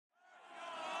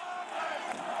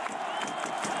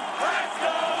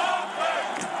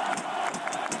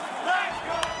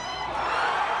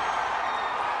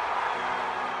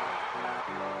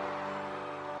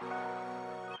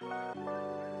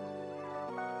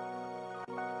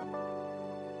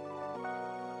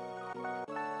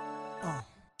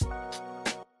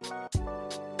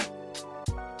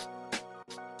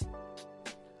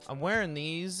I'm wearing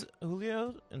these,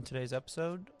 Julio, in today's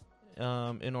episode,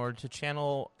 in order to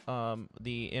channel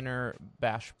the inner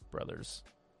Bash Brothers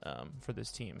for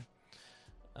this team.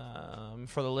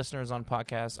 For the listeners on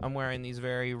podcast, I'm wearing these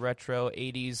very retro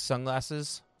 80s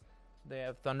sunglasses. They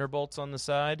have thunderbolts on the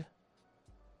side.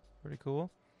 Pretty cool.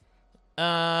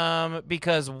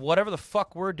 Because whatever the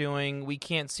fuck we're doing, we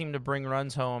can't seem to bring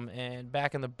runs home. And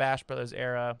back in the Bash Brothers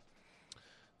era,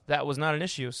 that was not an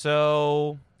issue.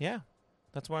 So, yeah,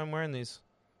 that's why I'm wearing these.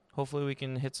 Hopefully we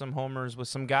can hit some homers with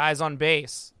some guys on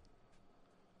base.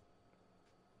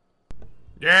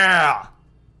 Yeah!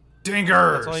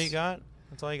 Dingers! That's all you got?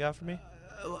 That's all you got for me?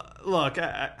 Look,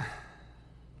 it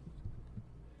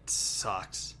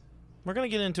sucks. We're going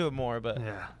to get into it more, but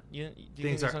Yeah. Do you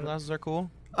think the sunglasses are cool?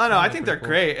 Oh, no, I think they're cool.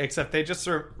 great, except they just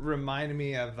sort of remind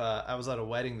me of, I was at a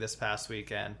wedding this past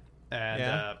weekend,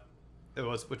 and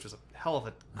which was a hell of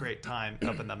a great time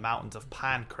up in the mountains of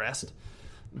Pinecrest.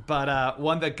 But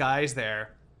one of the guys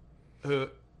there, who,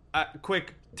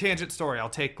 quick tangent story, I'll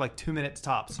take like 2 minutes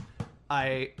tops.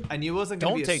 I knew it wasn't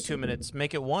going to be Don't take 2 minutes.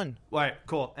 Make it one. All right,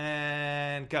 cool.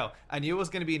 And go. I knew it was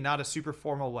going to be not a super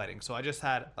formal wedding, so I just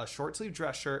had a short sleeve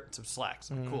dress shirt and some slacks.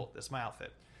 Cool, this is my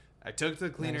outfit. I took it to the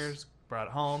cleaners, brought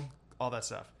it home, all that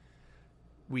stuff.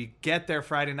 We get there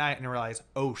Friday night and realize,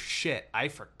 oh shit, I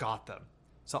forgot them.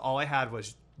 So all I had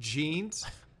was jeans,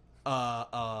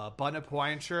 a button-up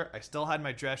Hawaiian shirt. I still had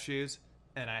my dress shoes,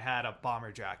 and I had a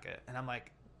bomber jacket. And I'm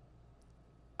like,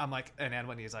 and then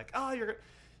when he's like, oh, you're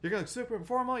going to look super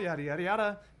informal, yada, yada,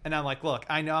 yada. And I'm like, look,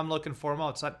 I know I'm looking formal.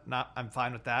 It's not I'm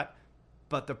fine with that.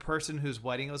 But the person whose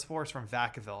wedding it was for is from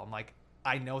Vacaville. I'm like,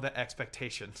 I know the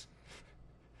expectations.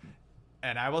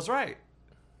 And I was right.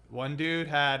 One dude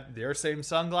had their same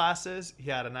sunglasses. He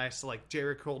had a nice, like,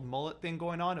 Jerry curled mullet thing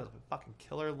going on. It was a fucking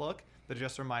killer look that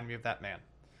just reminded me of that man.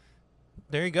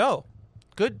 There you go.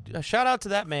 Good. Shout out to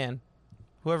that man,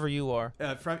 whoever you are.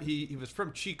 He was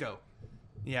from Chico.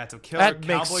 He had some killer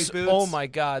cowboy boots. Oh my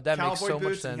god, that makes so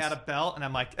much sense. He had a belt, and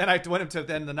I'm like, and I went up to him at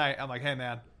the end of the night. I'm like, hey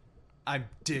man, I'm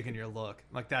digging your look.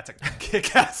 I'm like, that's a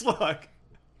kick-ass look.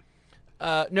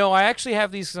 No, I actually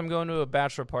have these because I'm going to a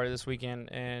bachelor party this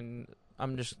weekend, and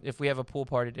if we have a pool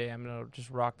party day, I'm going to just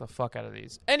rock the fuck out of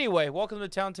these. Anyway, welcome to the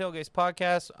Town Tailgates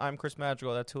podcast. I'm Chris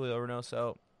Madrigal. That's Julio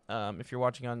Reynoso. If you're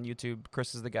watching on YouTube,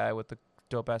 Chris is the guy with the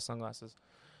dope-ass sunglasses.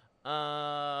 We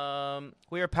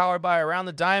are powered by Around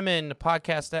the Diamond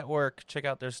Podcast Network. Check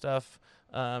out their stuff.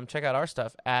 Check out our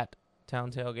stuff at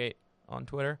Town Tailgate on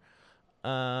Twitter.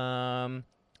 All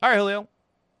right, Julio.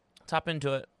 Top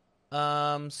into it.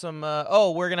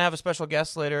 We're gonna have a special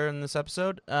guest later in this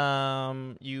episode.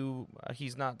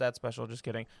 He's not that special. Just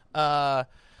kidding. Host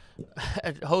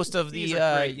of He's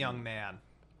a great young man.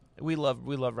 We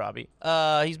love Robbie.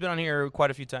 He's been on here quite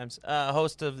a few times.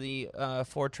 Host of the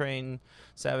Four Train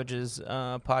Savages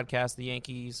podcast, the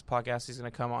Yankees podcast. He's gonna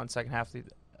come on second half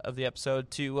of the episode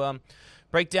to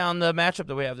break down the matchup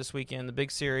that we have this weekend, the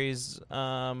big series.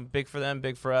 Big for them,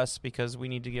 big for us, because we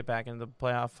need to get back into the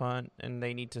playoff hunt, and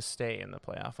they need to stay in the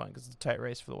playoff hunt because it's a tight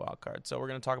race for the wild card. So we're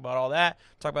going to talk about all that,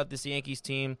 talk about this Yankees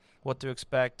team, what to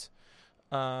expect,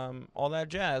 all that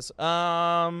jazz.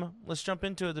 Let's jump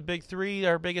into it. The big three,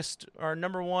 our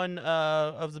number one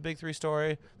of the big three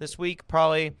story this week,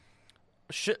 probably.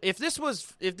 If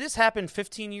this happened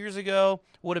 15 years ago,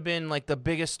 would have been like the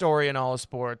biggest story in all of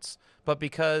sports. But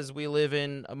because we live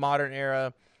in a modern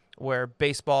era where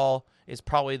baseball is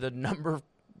probably the number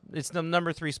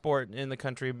 3 sport in the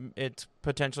country, it's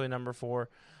potentially number 4,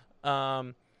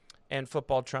 and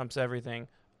football trumps everything.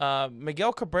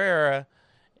 Miguel Cabrera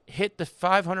hit the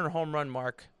 500 home run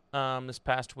mark this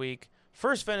past week.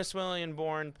 First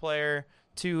Venezuelan-born player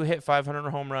to hit 500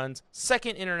 home runs.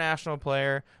 Second international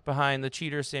player behind the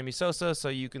cheater Sammy Sosa, so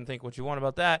you can think what you want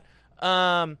about that.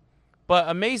 But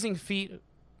amazing feat.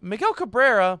 Miguel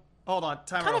Cabrera Hold on,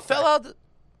 time kind of fell out.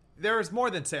 There is more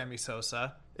than Sammy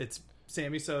Sosa. It's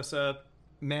Sammy Sosa,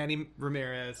 Manny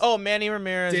Ramirez. Oh, Manny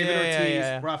Ramirez. David Ortiz,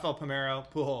 yeah. Rafael Palmeiro,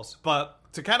 Pujols. But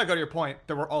to kind of go to your point,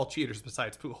 there were all cheaters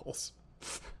besides Pujols.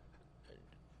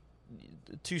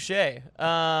 Touche.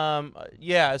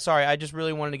 Yeah, sorry. I just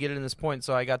really wanted to get it in this point,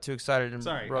 so I got too excited and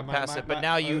rode past it. But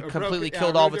now you completely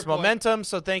killed all of its momentum,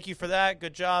 so thank you for that.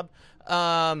 Good job.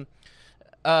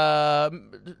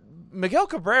 Miguel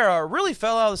Cabrera really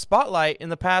fell out of the spotlight in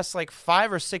the past,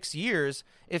 5 or 6 years.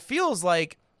 It feels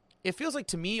like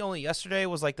to me only yesterday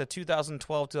was like the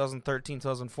 2012, 2013,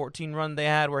 2014 run they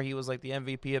had where he was like the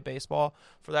MVP of baseball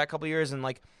for that couple of years,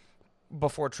 and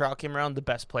before Trout came around, the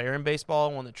best player in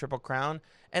baseball, won the Triple Crown.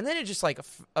 And then it just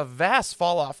a vast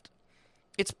fall off.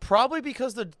 It's probably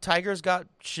because the Tigers got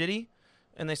shitty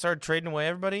and they started trading away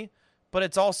everybody. but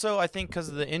it's also, I think, because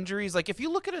of the injuries. Like, if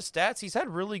you look at his stats, he's had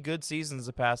really good seasons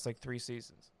the past, like, 3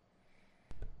 seasons.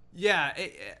 Yeah,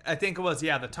 I think it was.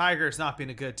 Yeah, the Tigers not being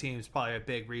a good team is probably a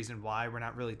big reason why we're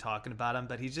not really talking about him.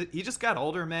 But he just got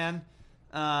older, man.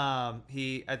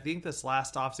 I think this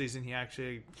last offseason he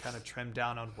actually kind of trimmed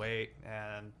down on weight,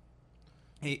 and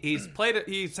he's played.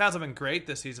 He hasn't been great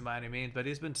this season by any means, but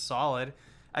he's been solid.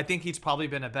 I think he's probably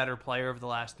been a better player over the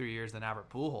last 3 years than Albert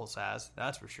Pujols has.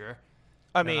 That's for sure.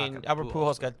 I mean, Albert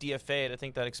Pujols got DFA'd. I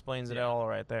think that explains it all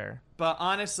right there. But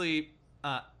honestly,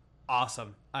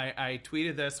 awesome. I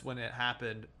tweeted this when it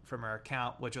happened from our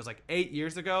account, which was like 8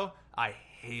 years ago. I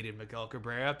hated Miguel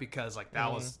Cabrera because like that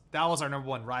was our number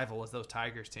one rival, was those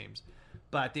Tigers teams.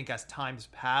 But I think as time's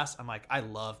passed, I'm like, I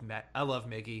love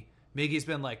Miggy. Miggy's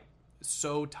been like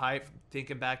so tight,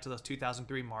 thinking back to those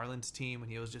 2003 Marlins team when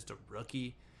he was just a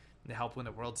rookie and they helped win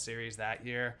the World Series that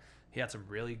year. He had some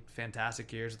really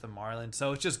fantastic years with the Marlins.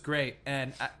 So it's just great.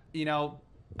 And,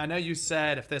 I know you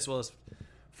said if this was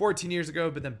 14 years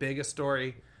ago, but the biggest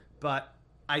story. But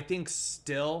I think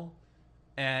still,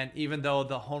 and even though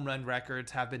the home run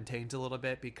records have been tainted a little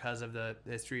bit because of the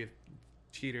history of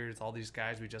cheaters, all these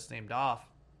guys we just named off,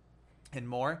 and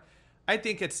more, I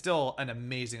think it's still an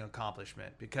amazing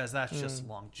accomplishment because that's just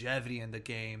longevity in the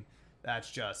game.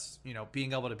 That's just,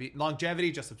 being able to be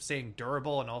longevity, just of staying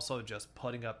durable, and also just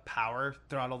putting up power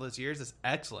throughout all those years is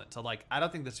excellent. So, like, I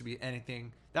don't think this should be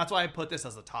anything. That's why I put this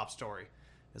as a top story.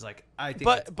 Is like, I think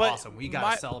it's awesome. We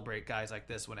got to celebrate guys like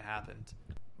this when it happened.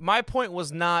 My point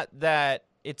was not that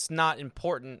it's not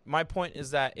important. My point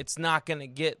is that it's not going to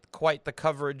get quite the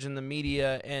coverage in the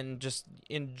media and just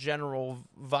in general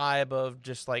vibe of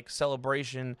just like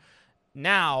celebration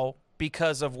now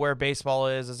because of where baseball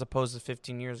is as opposed to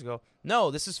 15 years ago.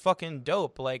 No, this is fucking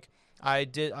dope. Like,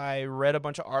 I read a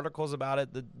bunch of articles about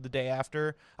it the day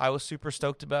after. I was super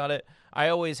stoked about it. I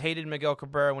always hated Miguel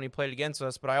Cabrera when he played against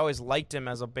us, but I always liked him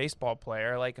as a baseball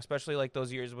player, like especially like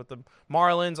those years with the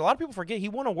Marlins. A lot of people forget he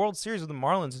won a World Series with the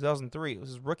Marlins in 2003. It was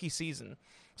his rookie season.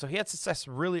 So he had success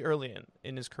really early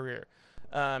in his career.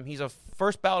 He's a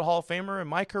first ballot Hall of Famer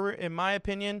in my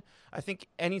opinion. I think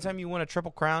anytime you win a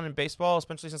Triple Crown in baseball,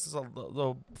 especially since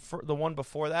the one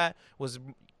before that was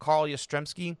Carl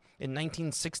Yastrzemski in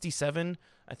 1967,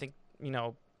 I think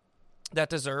that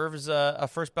deserves a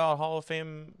first ballot Hall of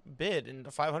Fame bid. And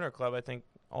the 500 Club, I think,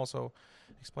 also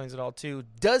explains it all too.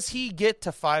 Does he get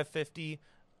to 550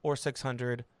 or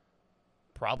 600?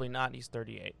 Probably not. He's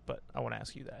 38, but I want to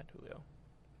ask you that, Julio.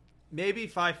 Maybe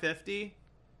 550.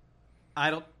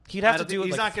 He'd have to do it.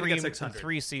 He's like not going to get 600.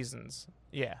 3 seasons.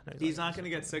 Yeah, no, he's not going to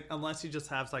get 6 unless he just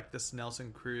has like this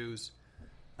Nelson Cruz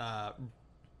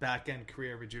back end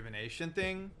career rejuvenation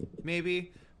thing,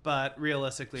 maybe. But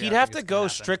realistically, he'd have to go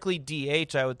strictly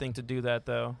DH, I would think, to do that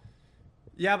though.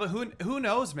 Yeah, but who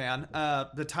knows, man?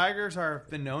 The Tigers are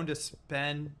been known to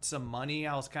spend some money.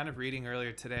 I was kind of reading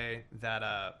earlier today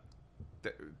that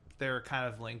they're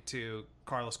kind of linked to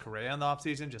Carlos Correa in the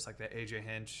offseason, just like the AJ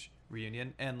Hinch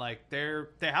reunion, and like they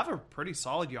have a pretty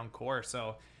solid young core.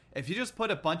 So if you just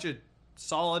put a bunch of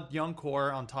solid young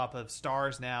core on top of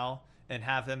stars now and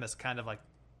have them as kind of like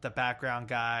the background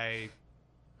guy,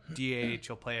 DH,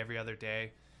 he'll play every other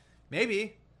day,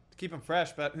 maybe to keep him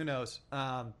fresh, but who knows?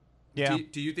 Yeah.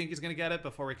 Do you think he's going to get it?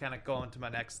 Before we kind of go into my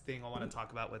next thing I want to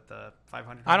talk about with the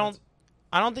 500.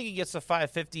 I don't think he gets to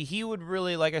 550. He would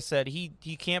really, like I said, he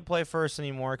can't play first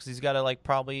anymore because he's got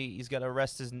to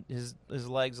rest his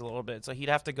legs a little bit. So he'd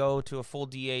have to go to a full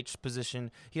DH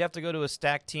position. He'd have to go to a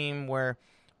stacked team where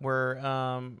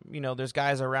there's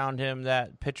guys around him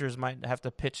that pitchers might have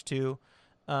to pitch to,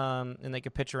 and they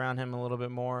could pitch around him a little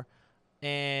bit more.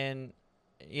 And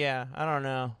yeah, I don't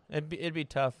know. It'd be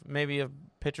tough. Maybe a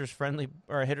pitcher's friendly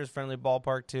or a hitter's friendly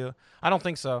ballpark too. I don't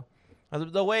think so.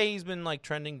 The way he's been like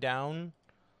trending down,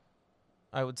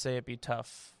 I would say it'd be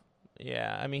tough.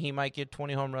 Yeah, I mean, he might get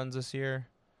 20 home runs this year.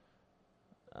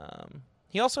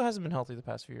 He also hasn't been healthy the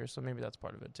past few years, so maybe that's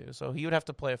part of it too. So he would have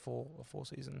to play a full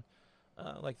season,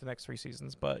 like the next 3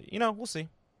 seasons. But we'll see.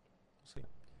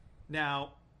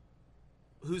 Now,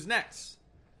 who's next?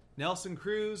 Nelson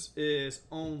Cruz is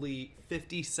only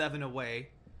 57 away.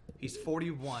 He's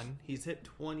 41. He's hit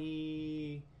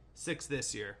 26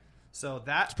 this year. So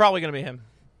that's probably going to be him.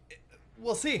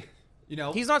 We'll see.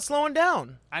 He's not slowing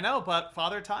down. I know, but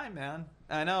Father Time, man.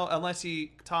 I know, unless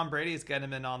Tom Brady is getting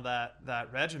him in on that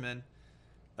regimen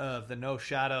of the no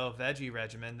shadow veggie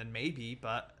regimen, then maybe.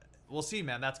 But we'll see,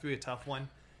 man. That's gonna be a tough one.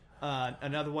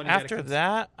 Another one. After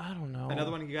that, I don't know.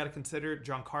 Another one you got to consider: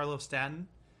 Giancarlo Stanton.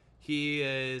 He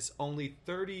is only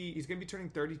 30. He's gonna be turning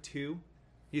 32.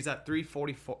 He's at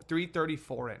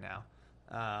 334 right now.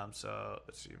 So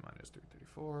let's see, minus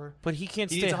 334. But he can't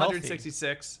He stay needs healthy.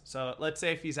 166. So let's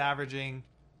say if he's averaging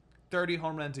 30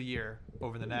 home runs a year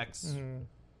over the next,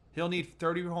 he'll need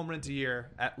 30 home runs a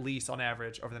year at least on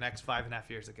average over the next 5.5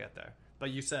 years to get there. But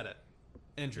you said it,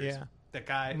 injuries. Yeah. That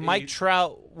guy, Mike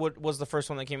Trout was the first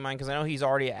one that came to mind because I know he's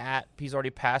already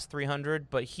past 300,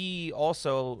 but he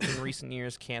also in recent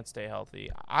years can't stay healthy.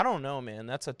 I don't know, man.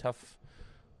 That's a tough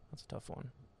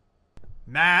one.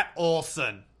 Matt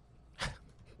Olson.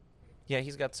 Yeah,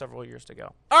 he's got several years to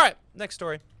go. All right, next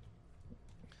story.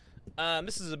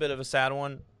 This is a bit of a sad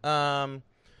one.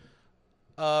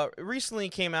 Recently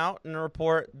came out in a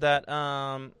report that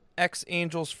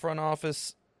ex-Angels front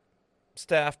office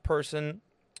staff person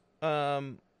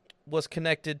was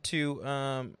connected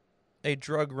to a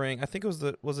drug ring. I think it was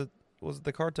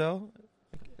the cartel.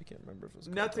 I can't remember if it was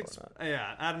cartel or not.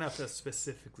 Yeah, I don't know if that's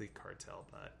specifically cartel,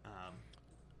 but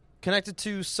Connected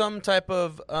to some type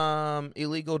of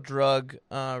illegal drug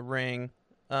ring,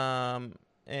 and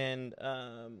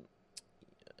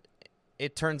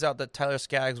it turns out that Tyler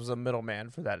Skaggs was a middleman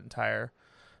for that entire.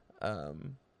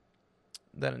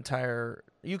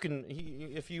 You can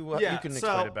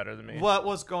explain it better than me. What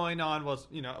was going on was,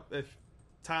 if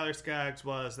Tyler Skaggs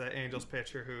was the Angels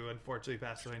pitcher who unfortunately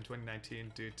passed away in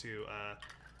 2019 due to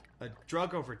a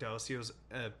drug overdose. He was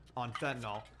on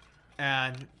fentanyl,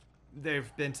 and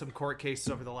there've been some court cases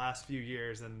over the last few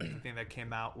years, and the thing that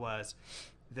came out was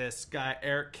this guy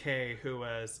Eric Kay, who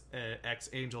was an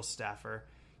ex-Angels staffer.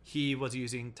 He was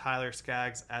using Tyler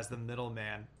Skaggs as the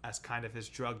middleman, as kind of his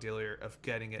drug dealer of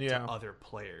getting it to other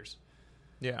players.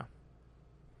 Yeah.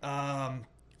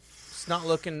 It's not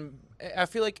looking. I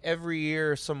feel like every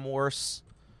year some worse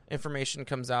information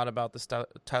comes out about the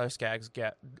Tyler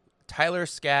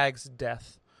Skaggs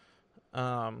death,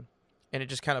 and it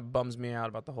just kind of bums me out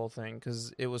about the whole thing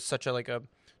because it was such a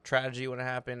tragedy when it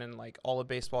happened, and like all of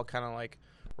baseball kind of like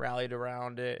rallied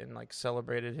around it and like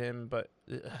celebrated him, but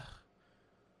it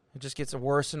just gets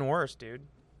worse and worse, dude.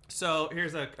 So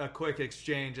here's a quick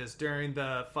exchange. Is during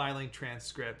the filing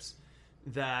transcripts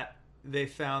that they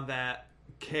found that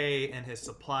Kay and his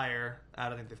supplier, I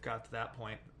don't think they've got to that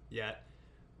point yet,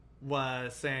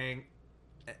 was saying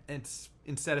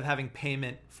instead of having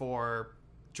payment for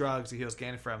drugs that he was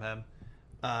getting from him,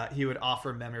 he would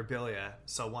offer memorabilia.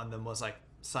 So one of them was like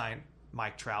signed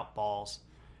Mike Trout balls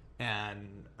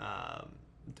and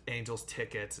Angels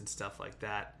tickets and stuff like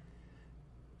that.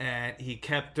 And he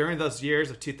kept, during those years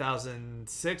of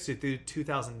 2006 through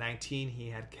 2019, he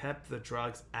had kept the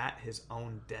drugs at his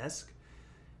own desk.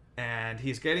 And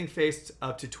he's getting faced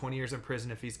up to 20 years in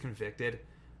prison if he's convicted.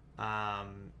 I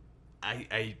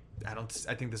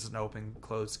think this is an open,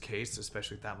 closed case,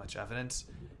 especially with that much evidence.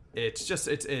 It's just,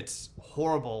 it's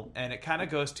horrible. And it kind of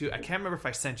goes to, I can't remember if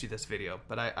I sent you this video,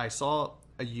 but I saw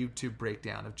a YouTube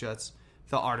breakdown of just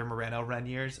the Artur Moreno run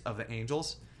years of the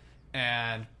Angels.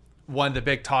 And one of the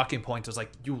big talking points was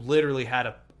like, you literally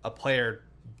had a player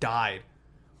died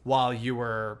while you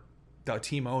were the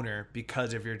team owner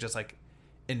because of your just like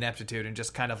ineptitude and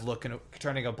just kind of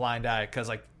turning a blind eye. Cause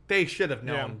like they should have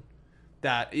known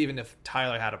that even if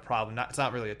Tyler had a problem, it's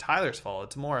not really a Tyler's fault.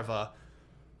 It's more of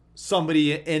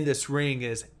somebody in this ring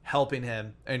is helping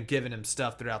him and giving him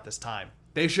stuff throughout this time.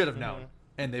 They should have known,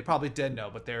 and they probably did know,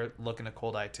 but they're looking a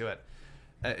cold eye to it.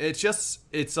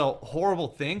 It's a horrible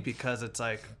thing because it's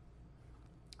like,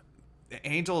 the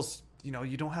Angels,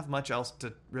 you don't have much else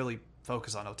to really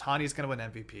focus on. Ohtani's going to win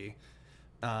MVP,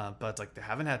 but it's like they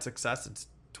haven't had success since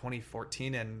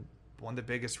 2014, and one of the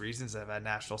biggest reasons they've had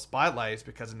national spotlight is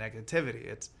because of negativity.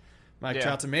 It's Mike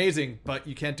Trout's amazing, but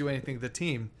you can't do anything with the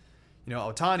team.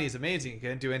 Ohtani is amazing, you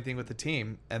can't do anything with the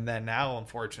team, and then now,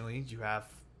 unfortunately, you have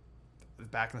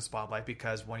back in the spotlight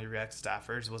because one of your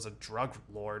ex-staffers was a drug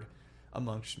lord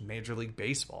amongst Major League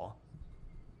Baseball.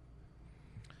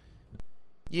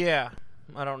 Yeah,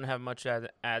 I don't have much to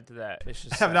add to that. It's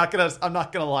just I'm not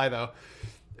gonna lie though.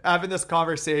 Having this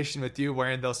conversation with you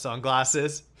wearing those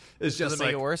sunglasses is just Does it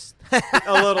make it worse?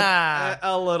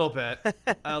 a little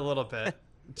bit.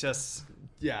 Just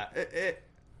yeah.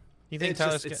 You think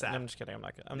Tyler's? Tyler's? I'm just kidding. I'm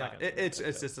not gonna. It's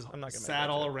just I'm not gonna sad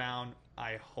all around.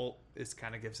 I hope this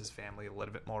kind of gives his family a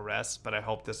little bit more rest, but I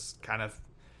hope this kind of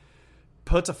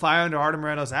puts a fire under Artur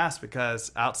Moreno's ass,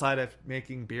 because outside of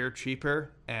making beer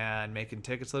cheaper and making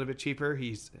tickets a little bit cheaper,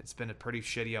 it's been a pretty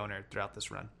shitty owner throughout this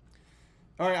run.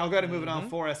 All right, I'll go ahead and move it on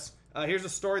for us. Here's a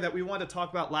story that we wanted to talk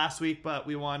about last week, but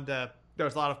there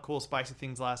was a lot of cool, spicy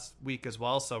things last week as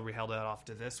well, so we held it off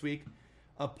to this week.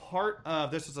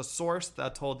 This is a source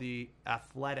that told The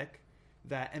Athletic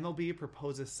that MLB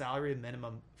proposes salary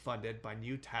minimum funded by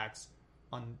new tax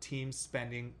on teams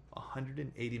spending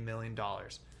 $180 million.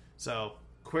 So,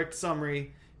 quick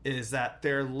summary is that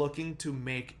they're looking to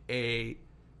make a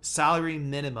salary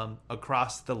minimum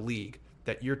across the league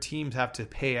that your teams have to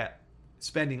pay at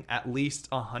spending at least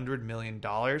 $100 million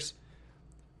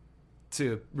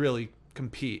to really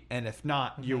compete. And if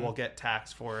not, you will get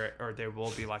taxed for it, or there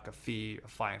will be like a fee, a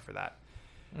fine for that.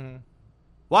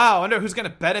 Wow, I wonder who's going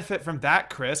to benefit from that,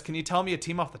 Chris. Can you tell me a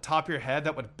team off the top of your head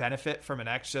that would benefit from an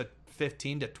extra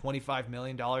 $15 to $25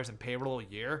 million in payroll a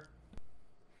year?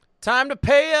 Time to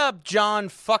pay up, John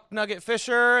Fuck Nugget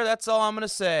Fisher. That's all I'm going to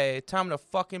say. Time to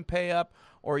fucking pay up,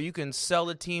 or you can sell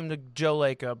the team to Joe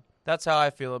Lacob. That's how I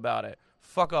feel about it.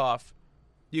 Fuck off.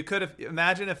 You could have,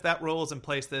 imagine if that rule was in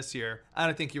place this year. I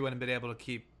don't think you wouldn't have been able to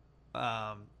keep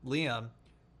Liam.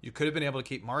 You could have been able to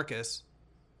keep Marcus,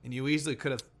 and you easily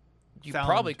could have. You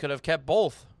probably could have kept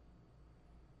both.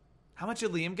 How much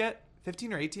did Liam get?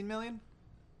 15 or 18 million?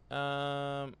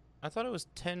 I thought it was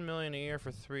 10 million a year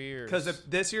for 3 years. Because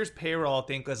this year's payroll, I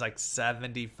think, was like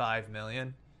 75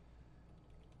 million.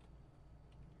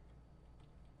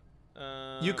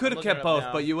 You could have kept both,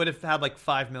 but you would have had like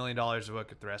 $5 million to work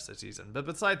with the rest of the season. But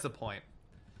besides the point,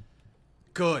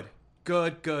 good.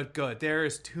 There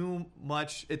is too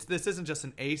much. This isn't just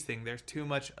an A's thing. There's too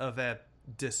much of a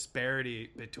disparity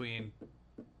between.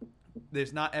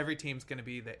 There's not every team's going to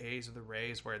be the A's or the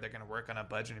Rays where they're going to work on a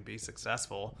budget and be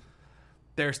successful.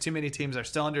 There's too many teams that are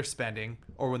still underspending,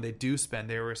 or when they do spend,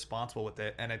 they're responsible with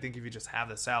it. And I think if you just have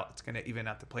this out, it's going to even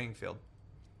out the playing field.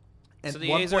 And so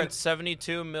the A's are at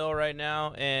 72 mil right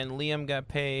now, and Liam got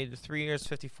paid 3 years,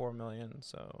 54 million.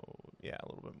 So yeah, a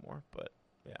little bit more, but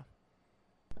yeah.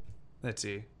 Let's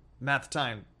see, math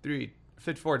time.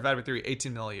 54 divided by 3,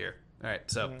 18 mil a year. All right,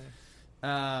 so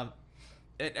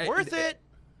worth it.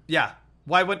 Yeah.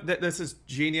 Why would this is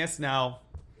genius? Now,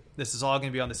 this is all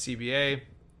going to be on the CBA.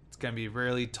 It's going to be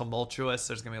really tumultuous.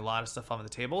 There's going to be a lot of stuff on the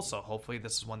table. So hopefully,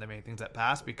 this is one of the main things that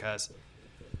pass, because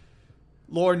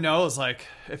Lord knows, like,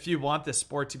 if you want this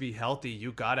sport to be healthy,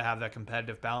 you got to have that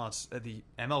competitive balance. The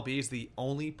MLB is the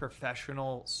only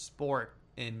professional sport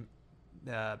in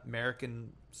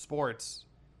American sports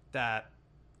that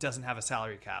doesn't have a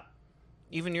salary cap.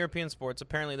 Even European sports,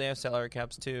 apparently they have salary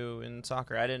caps too in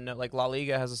soccer. I didn't know. Like La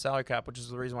Liga has a salary cap, which is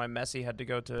the reason why Messi had to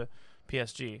go to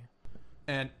PSG.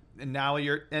 And now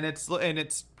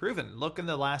it's proven. Look, in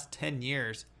the last 10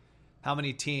 years, how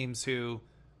many teams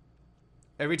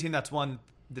every team that's won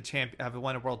have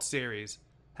won a World Series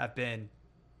have been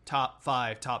top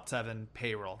 5, top 7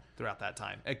 payroll throughout that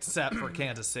time, except for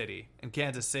Kansas City. And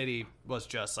Kansas City was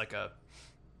just like a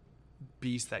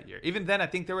beast that year. Even then, I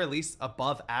think they were at least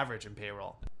above average in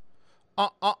payroll.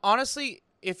 Honestly,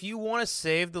 if you want to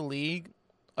save the league,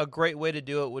 a great way to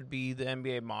do it would be the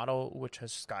NBA model, which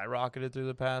has skyrocketed through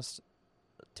the past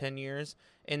 10 years,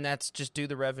 and that's just do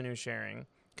the revenue sharing,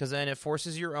 because then it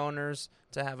forces your owners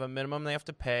to have a minimum they have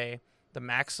to pay. The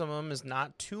maximum is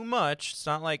not too much. It's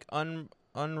not like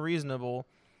unreasonable.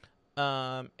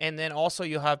 And then also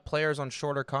you'll have players on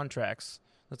shorter contracts.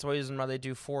 That's the reason why they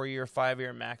do 4-year,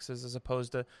 5-year maxes as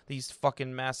opposed to these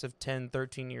fucking massive 10,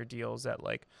 13-year deals that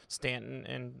like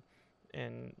Stanton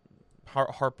and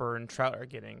Harper and Trout are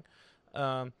getting.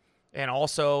 And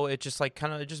also it just like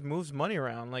kind of just moves money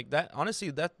around like that. Honestly,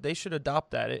 that they should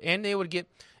adopt that, and they would get.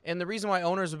 And the reason why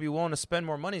owners would be willing to spend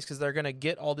more money is because they're going to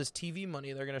get all this TV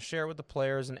money. They're going to share with the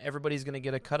players, and everybody's going to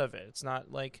get a cut of it. It's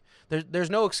not like there's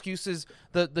no excuses.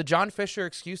 The John Fisher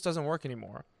excuse doesn't work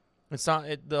anymore. It's not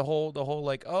the whole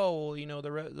like, oh, well, you know,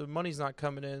 the money's not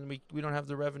coming in. We don't have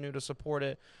the revenue to support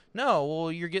it. No,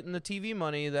 well, you're getting the TV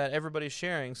money that everybody's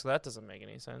sharing, so that doesn't make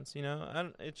any sense. You know, I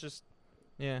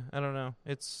don't know.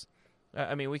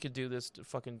 I mean, we could do this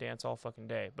fucking dance all fucking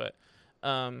day, but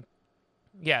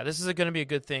yeah, this is going to be a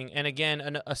good thing. And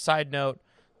again, a side note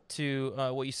to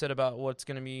what you said about what's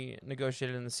going to be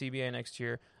negotiated in the CBA next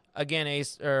year. Again,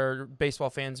 baseball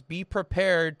fans, be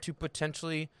prepared to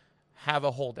potentially have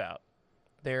a holdout.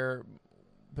 There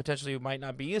potentially might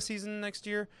not be a season next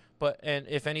year, and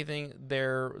if anything,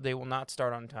 they will not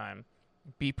start on time.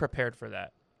 Be prepared for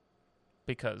that,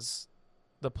 because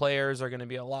the players are going to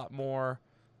be a lot more.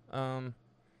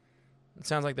 It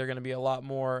sounds like they're going to be a lot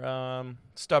more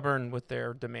stubborn with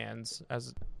their demands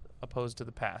as opposed to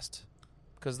the past,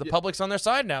 because the public's on their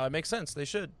side now. It makes sense. They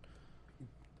should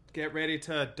get ready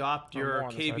to adopt your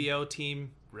KBO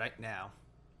team right now.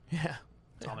 Yeah.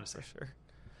 That's all I'm going to say. For sure.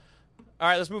 All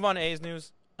right, let's move on to A's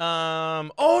news.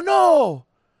 Oh no,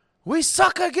 we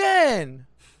suck again.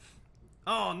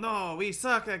 Oh no, we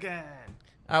suck again.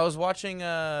 I was watching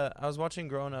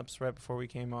Grown Ups right before we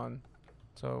came on,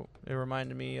 so it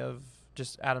reminded me of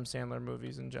just Adam Sandler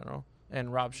movies in general.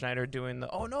 and Rob Schneider doing the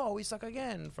 "Oh no, we suck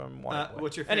again" from Waterboy.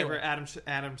 What's your favorite Adam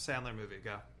Sandler movie?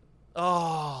 Go.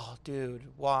 Oh, dude,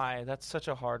 why? That's such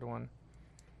a hard one.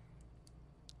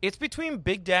 It's between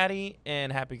Big Daddy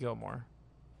and Happy Gilmore.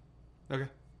 Okay.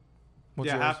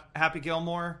 What's yours? Happy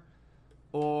Gilmore,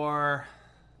 or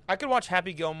I could watch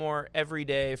Happy Gilmore every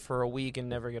day for a week and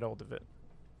never get old of it.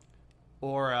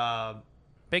 Or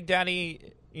Big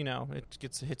Daddy,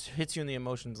 it hits you in the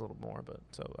emotions a little more, but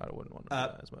so I wouldn't want to do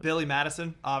that as much. Billy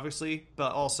Madison, obviously,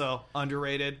 but also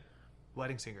underrated.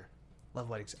 Wedding Singer. Love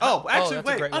Wedding Singer. Oh, actually,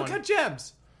 wait. Uncut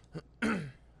Gems.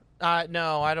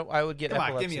 No, I don't. I would get Come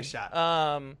epilepsy. on, give me a shot.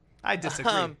 I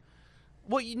disagree.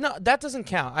 Well, that doesn't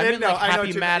count. I mean, like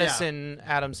Happy Madison,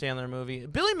 Adam Sandler movie.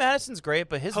 Billy Madison's great,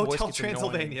 but his voice gets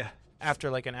Transylvania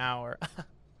after like an hour.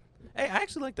 Hey, I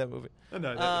actually like that movie.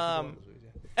 No,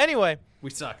 anyway, we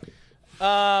suck.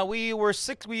 We were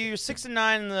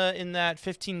 6-9 in that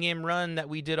 15-game run that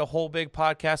we did a whole big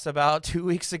podcast about 2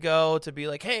 weeks ago to be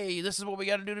like, hey, this is what we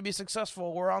got to do to be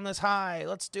successful. We're on this high.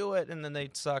 Let's do it. And then they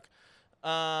suck.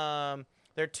 They're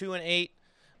 2-8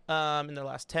 in their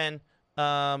last 10.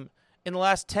 In the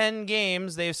last 10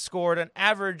 games, they've scored an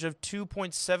average of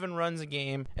 2.7 runs a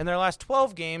game. In their last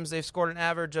 12 games, they've scored an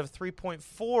average of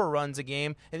 3.4 runs a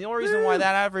game. And the only reason why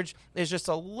that average is just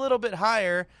a little bit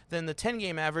higher than the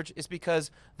 10-game average is because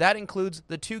that includes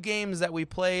the 2 games that we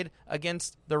played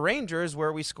against the Rangers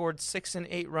where we scored 6 and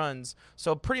 8 runs.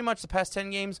 So pretty much the past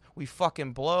 10 games, we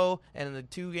fucking blow. And in the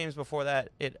 2 games before that,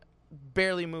 it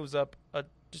barely moves up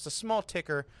just a small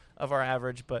ticker of our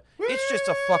average. But it's just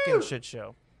a fucking shit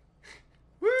show.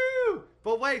 Woo!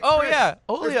 But wait. Oh, Chris, yeah.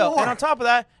 Julio. And on top of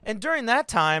that, and during that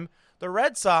time, the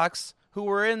Red Sox, who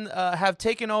were have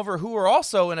taken over, who were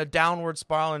also in a downward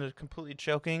spiral and completely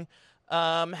choking,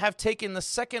 have taken the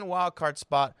second wild card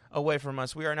spot away from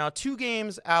us. We are now 2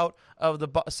 games out of the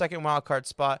second wild card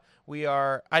spot. We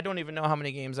are, I don't even know how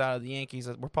many games out of the Yankees.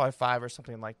 We're probably 5 or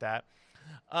something like that.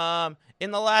 In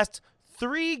the last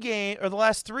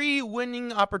 3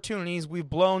 winning opportunities, we've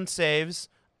blown saves.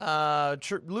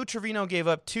 Lou Trevino gave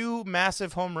up 2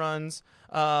 massive home runs.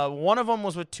 One of them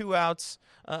was with 2 outs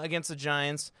against the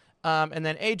Giants. And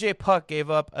then A.J. Puck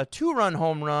gave up a 2-run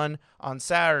home run on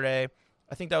Saturday.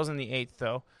 I think that was in the 8th,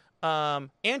 though.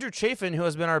 Andrew Chafin, who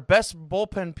has been our best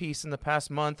bullpen piece in the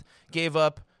past month, gave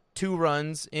up 2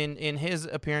 runs in his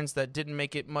appearance that didn't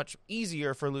make it much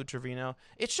easier for Lou Trevino.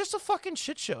 It's just a fucking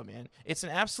shit show, man. It's an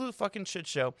absolute fucking shit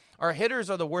show. Our hitters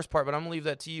are the worst part, but I'm going to leave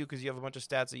that to you because you have a bunch of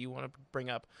stats that you want to bring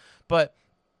up. But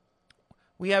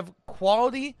we have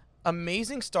quality,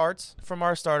 amazing starts from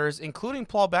our starters, including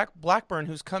Paul Blackburn,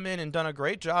 who's come in and done a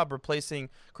great job replacing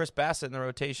Chris Bassett in the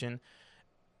rotation.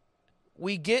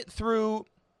 We get through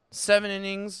 7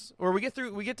 innings, or we get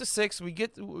to 6. We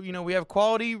have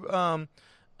quality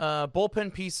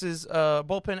bullpen pieces,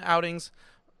 bullpen outings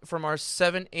from our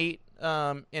 7-8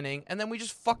 inning, and then we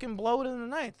just fucking blow it in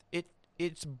the 9th.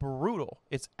 It's brutal.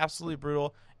 It's absolutely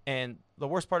brutal, and the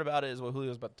worst part about it is what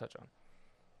Julio's about to touch on.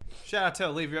 Shout out to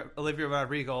Olivia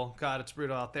Rodrigo. God, it's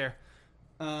brutal out there.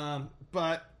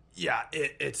 But yeah,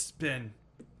 it's been.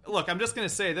 Look, I'm just gonna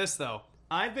say this though.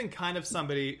 I've been kind of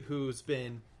somebody who's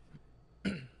been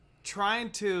trying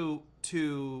to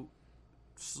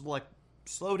like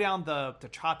slow down the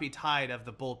choppy tide of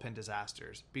the bullpen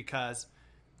disasters, because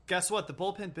guess what? The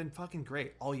bullpen's been fucking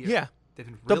great all year. Yeah. They've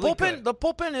been really good. The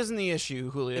bullpen isn't the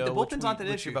issue, Julio. The bullpen's not the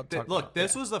issue. Look,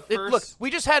 this was the first. Look, we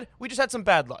just had some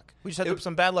bad luck. We just had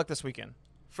some bad luck this weekend.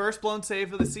 First blown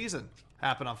save of the season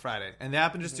happened on Friday, and they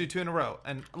happened just to do 2 in a row.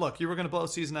 And look, you were going to blow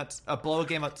a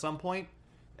game at some point.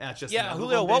 That's just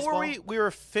Julio. What were we? We were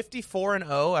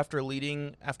 54-0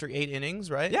 after 8 innings,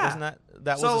 right? Yeah, wasn't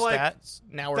that was the stats?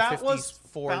 Now we're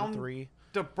 54-3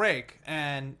 to break.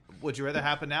 And would you rather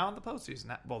happen now in the postseason?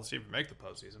 Well, let's even make the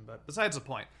postseason. But besides the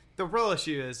point, the real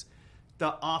issue is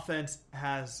the offense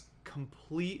has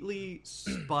completely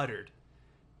sputtered.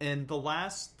 In the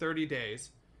last 30 days,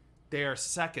 they are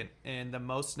second in the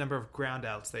most number of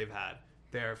groundouts they've had.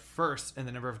 They're first in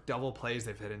the number of double plays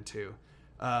they've hit into.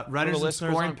 Runners in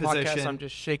scoring position. I'm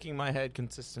just shaking my head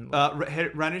consistently.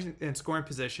 Runners in scoring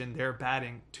position, they're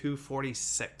batting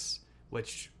 246,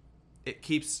 which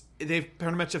they've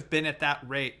pretty much have been at that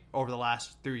rate over the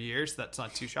last 3 years. That's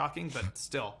not too shocking, but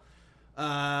still.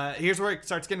 Here's where it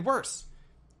starts getting worse.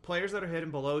 Players that are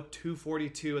hitting below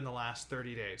 242 in the last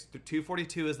 30 days.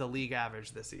 242 is the league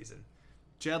average this season.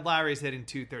 Jed Lowry's hitting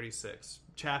 236.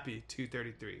 Chappie,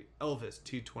 233. Elvis,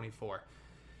 224.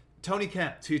 Tony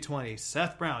Kemp, 220.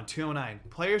 Seth Brown, 209.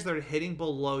 Players that are hitting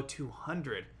below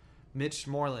 200. Mitch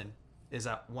Moreland is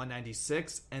at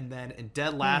 196. And then in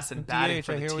dead last and batting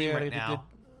for the team right now.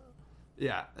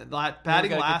 Yeah, We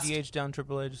batting gotta last. get DH down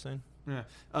AAA. Just saying. Yeah.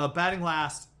 Batting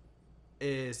last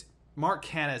is Mark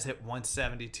Canha has hit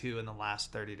 172 in the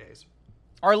last 30 days.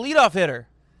 Our leadoff hitter.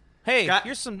 Hey,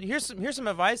 here's some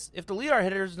advice. If the leadoff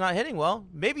hitter is not hitting well,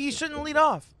 maybe he shouldn't lead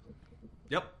off.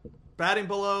 Yep. Batting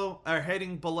below or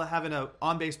hitting below, having an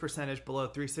on base percentage below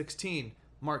 316.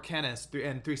 Mark Canha is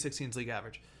and 316 is league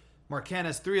average. Mark Canha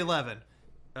is 311.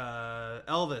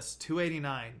 Elvis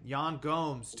 289. Jan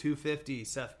Gomes 250.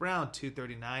 Seth Brown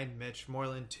 239. Mitch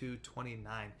Moreland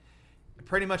 229.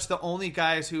 Pretty much the only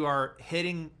guys who are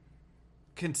hitting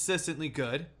consistently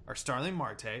good are Starling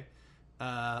Marte.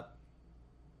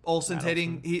 Olsen's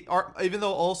hitting. Even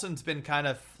though Olsen's been kind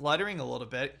of fluttering a little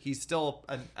bit, he's still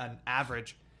an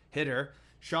average hitter.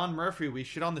 Sean Murphy, we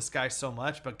shit on this guy so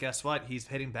much, but guess what? He's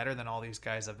hitting better than all these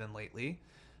guys have been lately.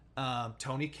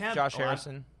 Tony Kemp, Josh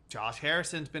Harrison. Josh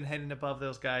Harrison's been hitting above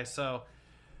those guys, so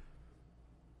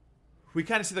we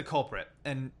kind of see the culprit.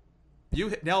 And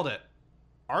you nailed it.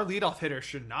 Our leadoff hitter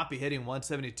should not be hitting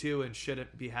 172 and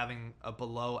shouldn't be having a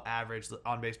below average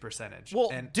on base percentage. Well,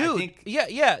 and dude,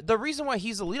 yeah. The reason why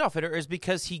he's a leadoff hitter is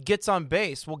because he gets on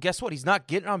base. Well, guess what? He's not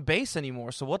getting on base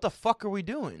anymore. So what the fuck are we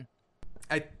doing?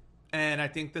 I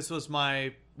think this was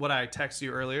what I texted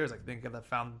you earlier. Is I think I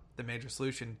found the major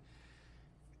solution.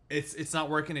 It's not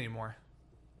working anymore.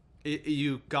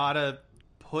 You gotta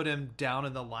put him down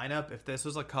in the lineup. If this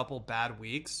was a couple bad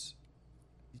weeks,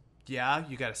 yeah,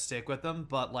 you got to stick with them,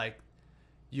 but like,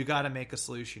 you got to make a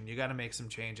solution. You got to make some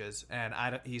changes, and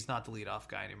he's not the leadoff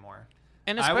guy anymore.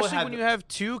 And especially when you have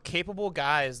two capable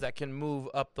guys that can move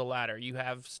up the ladder. You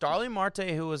have Starling Marte,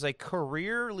 who is a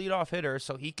career leadoff hitter,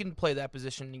 so he can play that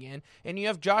position again, and you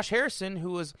have Josh Harrison,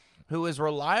 who is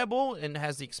reliable and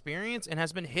has the experience and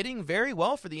has been hitting very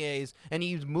well for the A's, and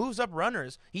he moves up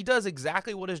runners. He does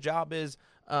exactly what his job is.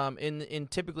 In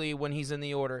typically when he's in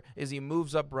the order, is he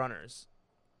moves up runners.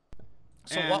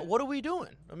 So what are we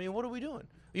doing? I mean, what are we doing?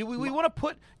 We want to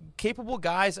put capable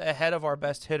guys ahead of our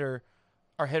best hitter,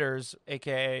 our hitters,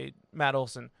 a.k.a. Matt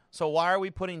Olson. So why are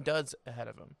we putting duds ahead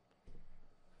of him?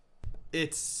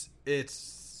 It's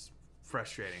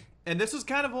frustrating. And this was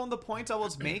kind of one of the points I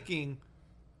was making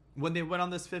when they went on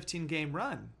this 15-game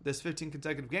run, this 15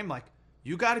 consecutive game. Like,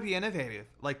 you got to be innovative.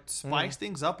 Like, spice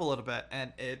things up a little bit.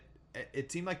 And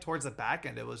it seemed like towards the back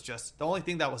end, it was just the only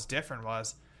thing that was different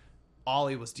was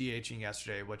Ollie was DHing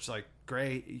yesterday, which, like,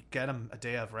 great. You get him a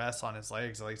day of rest on his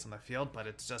legs, at least on the field, but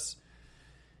it's just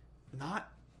not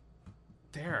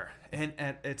there. And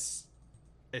it's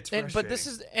frustrating. But this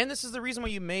is the reason why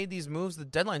you made these moves at the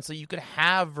deadline, so you could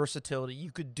have versatility. You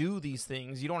could do these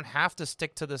things. You don't have to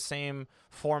stick to the same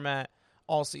format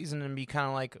all season and be kind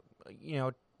of like,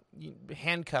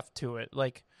 handcuffed to it.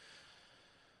 Like,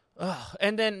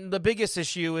 and then the biggest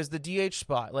issue is the DH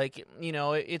spot. Like,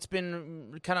 it's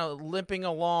been kind of limping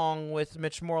along with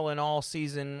Mitch Moreland all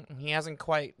season. He hasn't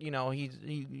quite, he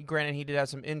granted he did have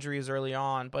some injuries early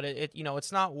on, but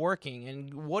it's not working.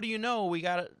 And what do you know? We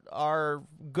got our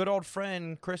good old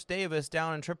friend Chris Davis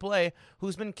down in AAA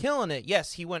who's been killing it.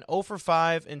 Yes, he went 0 for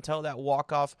 5 until that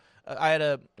walk-off.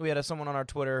 We had someone on our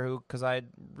Twitter who, because I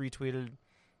retweeted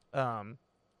the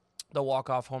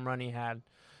walk-off home run he had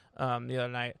the other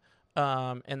night.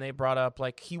 And they brought up,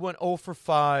 like, he went 0 for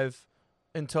 5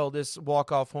 until this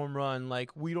walk-off home run.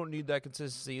 Like, we don't need that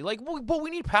consistency. Like, but we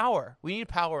need power. We need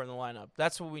power in the lineup.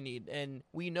 That's what we need. And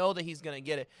we know that he's going to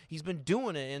get it. He's been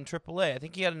doing it in AAA. I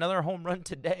think he had another home run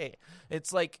today.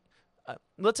 It's like,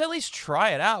 let's at least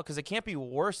try it out because it can't be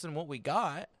worse than what we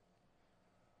got.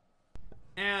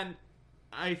 And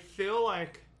I feel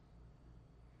like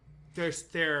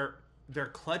their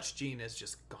clutch gene is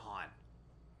just gone.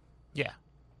 Yeah.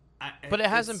 But it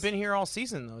hasn't been here all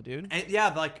season, though, dude. And yeah,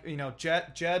 like,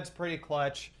 Jed's pretty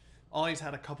clutch. Always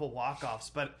had a couple walk-offs.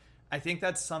 But I think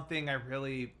that's something I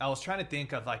was trying to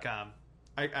think of, like,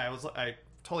 I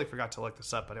totally forgot to look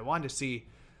this up, but I wanted to see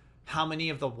how many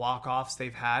of the walk-offs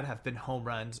they've had have been home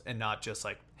runs and not just,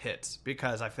 like, hits.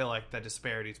 Because I feel like the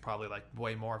disparity is probably, like,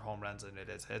 way more home runs than it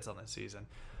is hits on this season.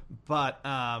 But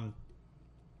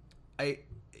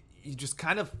you just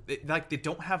kind of, like, they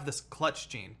don't have this clutch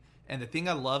gene. And the thing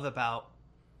I love about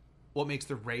what makes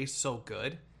the Rays so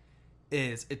good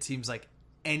is it seems like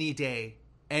any day,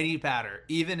 any batter,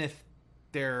 even if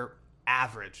they're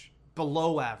average,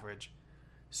 below average,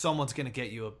 someone's going to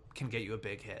get you a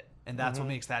big hit. And that's what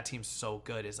makes that team so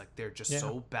good is, like, they're just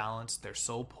so balanced. They're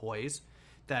so poised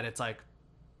that it's like,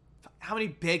 how many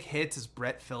big hits has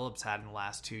Brett Phillips had in the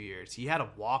last 2 years? He had a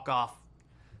walk-off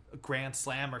grand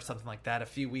slam or something like that a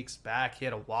few weeks back. He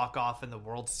had a walk-off in the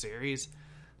World Series.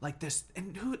 Like this,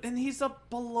 and he's a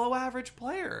below average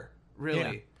player, really.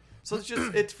 Yeah. So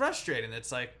it's frustrating.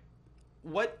 It's like,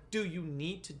 what do you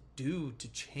need to do to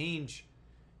change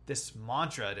this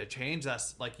mantra, to change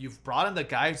us? Like, you've brought in the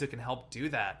guys who can help do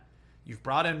that. You've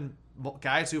brought in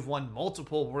guys who've won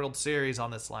multiple World Series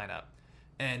on this lineup,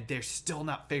 and they're still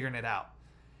not figuring it out.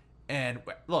 And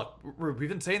look, we've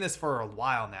been saying this for a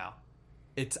while now.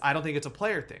 I don't think it's a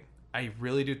player thing. I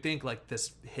really do think like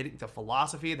this hitting, the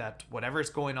philosophy that whatever's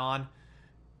going on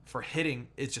for hitting,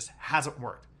 it just hasn't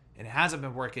worked. And it hasn't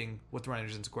been working with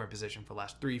runners in scoring position for the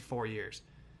last 3-4 years.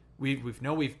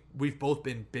 We've both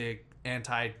been big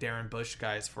anti Darren Bush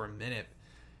guys for a minute,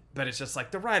 but it's just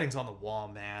like the writing's on the wall,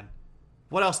 man.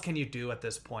 What else can you do at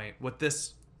this point with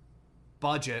this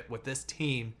budget, with this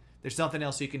team? There's nothing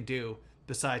else you can do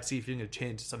besides see if you can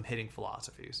change some hitting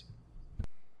philosophies.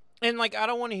 And like, I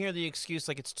don't want to hear the excuse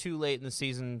like it's too late in the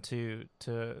season to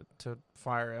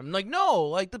fire him. Like, no,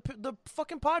 like the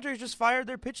fucking Padres just fired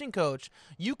their pitching coach.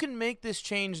 You can make this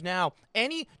change now.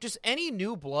 Any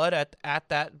new blood at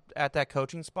that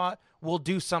coaching spot will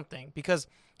do something, because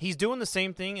he's doing the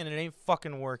same thing and it ain't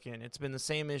fucking working. It's been the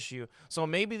same issue. So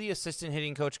maybe the assistant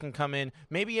hitting coach can come in.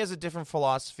 Maybe he has a different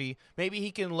philosophy. Maybe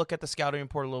he can look at the scouting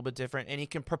report a little bit different, and he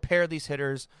can prepare these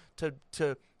hitters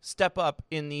to step up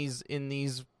in these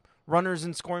runners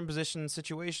in scoring position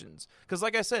situations. Because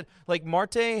like I said, like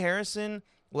Marte, Harrison,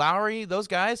 Lowry, those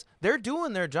guys, they're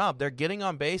doing their job. They're getting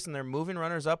on base and they're moving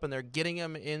runners up and they're getting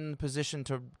them in position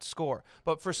to score.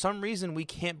 But for some reason, we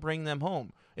can't bring them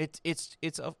home. It's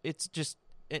just,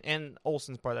 and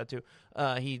Olsen's part of that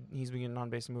too. He's been getting on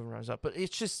base and moving runners up. But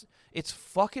it's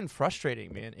fucking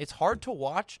frustrating, man. It's hard to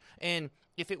watch. And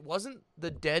if it wasn't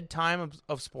the dead time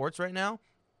of sports right now,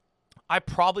 I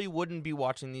probably wouldn't be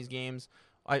watching these games.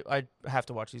 I have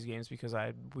to watch these games because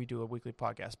we do a weekly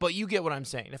podcast. But you get what I'm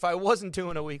saying. If I wasn't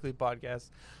doing a weekly podcast,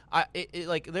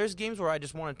 like there's games where I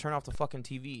just want to turn off the fucking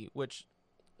TV, which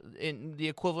in the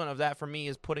equivalent of that for me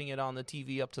is putting it on the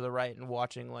TV up to the right and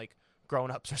watching like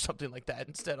Grown Ups or something like that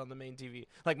instead on the main TV.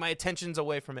 Like my attention's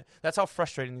away from it. That's how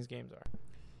frustrating these games are.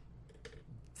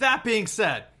 That being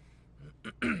said,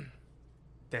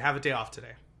 they have a day off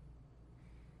today.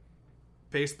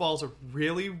 Baseball's a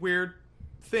really weird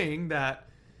thing that,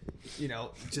 you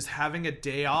know, just having a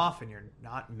day off and you're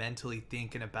not mentally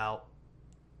thinking about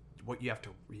what you're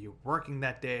working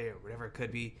that day or whatever it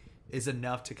could be is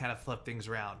enough to kind of flip things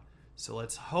around. So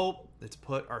let's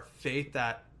put our faith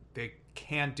that they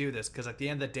can do this, because at the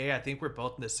end of the day, I think we're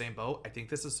both in the same boat. I think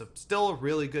this is still a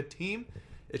really good team.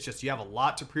 It's just you have a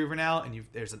lot to prove now, and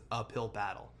there's an uphill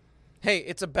battle. Hey,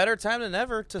 it's a better time than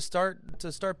ever to start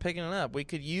picking it up. We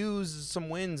could use some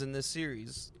wins in this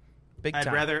series. Big time.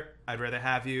 I'd rather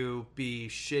have you be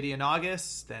shitty in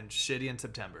August than shitty in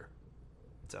September.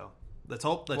 So let's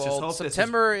just hope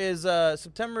September is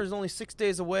only 6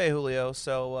 days away, Julio.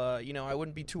 So I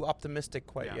wouldn't be too optimistic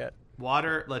quite yet.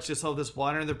 Let's just hope this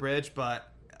water in the bridge.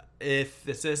 But if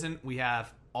this isn't, we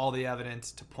have all the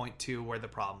evidence to point to where the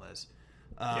problem is.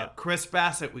 Chris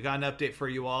Bassett, we got an update for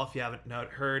you all. If you haven't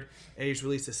heard, he's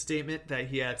released a statement that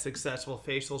he had successful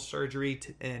facial surgery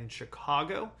in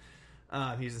Chicago.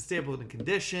 He's in stable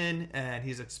condition, and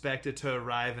he's expected to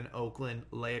arrive in Oakland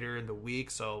later in the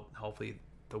week. So hopefully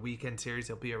the weekend series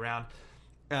he'll be around.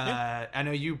 I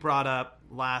know you brought up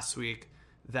last week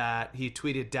that he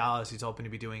tweeted Dallas he's hoping to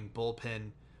be doing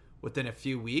bullpen within a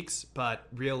few weeks, but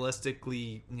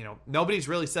realistically, nobody's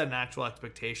really set an actual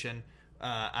expectation.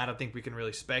 I don't think we can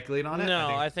really speculate on it.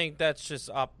 No, I think that's just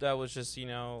that was just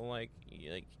like,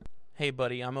 hey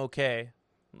buddy, I'm okay.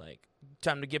 Like,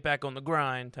 time to get back on the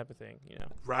grind type of thing,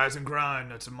 Rise and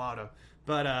grind, that's a motto.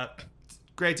 But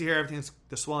great to hear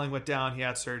the swelling went down. He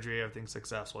had surgery, everything's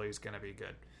successful. He's going to be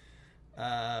good.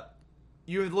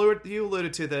 You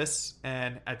alluded to this,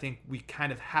 and I think we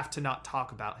kind of have to not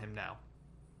talk about him now.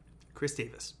 Chris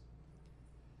Davis.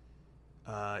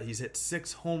 He's hit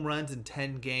 6 home runs in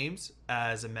 10 games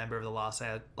as a member of the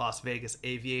Las Vegas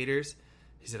Aviators.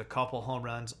 He's hit a couple home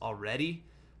runs already.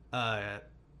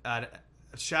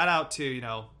 Shout out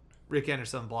to, Rick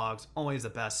Anderson blogs, always the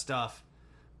best stuff.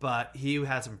 But he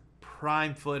had some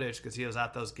prime footage because he was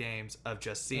at those games of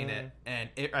just seeing it. And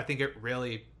I think it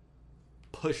really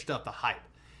pushed up the hype.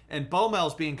 And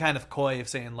Bomel's being kind of coy of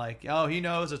saying like, oh, he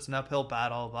knows it's an uphill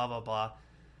battle, blah, blah, blah.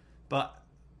 But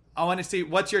I want to see,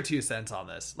 what's your 2 cents on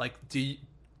this? Like,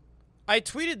 I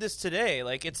tweeted this today.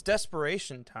 Like, it's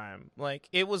desperation time. Like,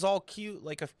 it was all cute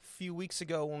like a few weeks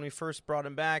ago when we first brought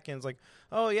him back, and it's like,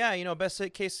 oh yeah, best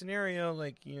case scenario,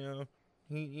 like,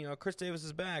 Chris Davis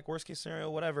is back. Worst case scenario,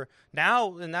 whatever.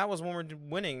 Now, and that was when we're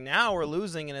winning. Now we're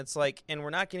losing, and it's like, and we're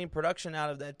not getting production out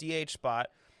of that DH spot.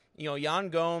 Yan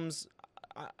Gomes,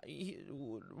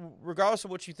 regardless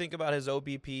of what you think about his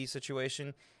OBP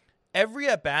situation, every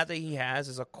at bat that he has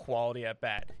is a quality at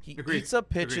bat. He Agreed. eats up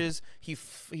pitches. He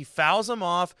fouls them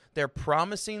off. They're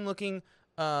promising looking.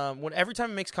 When every time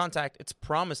he makes contact, it's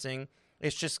promising.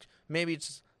 It's just maybe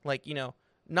it's like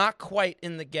not quite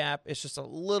in the gap. It's just a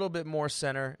little bit more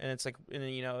center, and it's like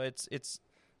it's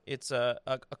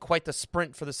quite the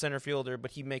sprint for the center fielder,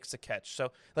 but he makes the catch.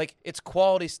 So like it's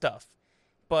quality stuff,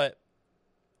 but.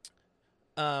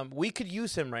 We could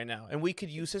use him right now, and we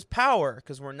could use his power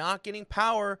because we're not getting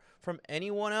power from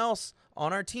anyone else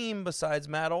on our team besides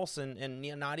Matt Olson, and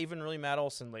not even really Matt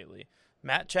Olson lately.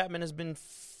 Matt Chapman has been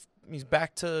he's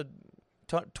back to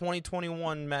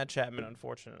 2021 Matt Chapman,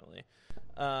 unfortunately.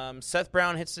 Seth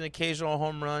Brown hits an occasional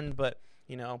home run, but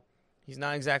he's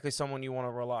not exactly someone you want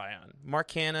to rely on.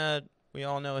 Mark Hanna, we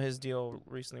all know his deal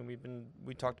recently.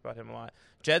 We talked about him a lot.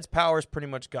 Jed's power is pretty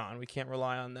much gone. We can't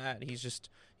rely on that.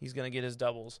 He's going to get his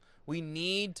doubles. We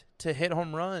need to hit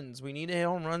home runs. We need to hit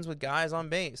home runs with guys on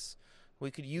base. We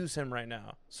could use him right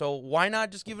now. So why not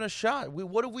just give it a shot?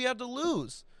 What do we have to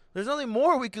lose? There's nothing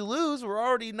more we could lose. We're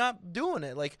already not doing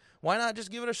it. Like, why not just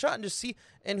give it a shot and just see?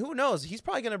 And who knows? He's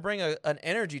probably going to bring an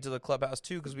energy to the clubhouse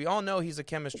too, because we all know he's a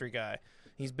chemistry guy.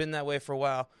 He's been that way for a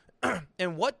while.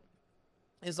 And what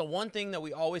is the one thing that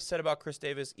we always said about Chris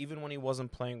Davis, even when he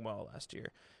wasn't playing well last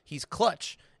year? He's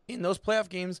clutch. In those playoff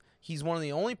games, he's one of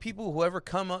the only people who ever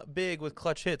come up big with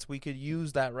clutch hits. We could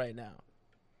use that right now.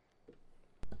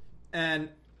 And,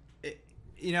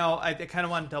 I kind of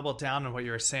want to double down on what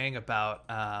you were saying about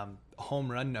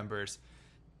home run numbers.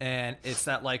 And it's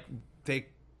that, like, they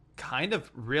kind of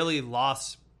really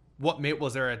lost what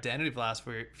was their identity for the last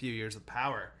few years of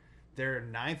power. They're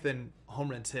 9th in home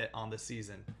runs hit on the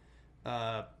season.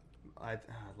 I had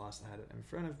it in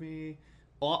front of me.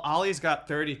 Ollie's got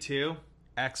 32.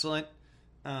 Excellent.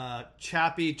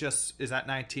 Chappie just is at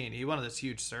 19. He wanted this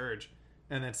huge surge.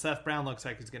 And then Seth Brown looks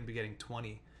like he's going to be getting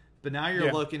 20. But now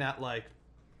you're looking at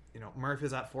Murph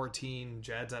is at 14,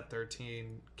 Jed's at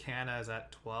 13, Canna is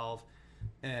at 12,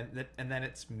 and then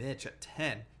it's Mitch at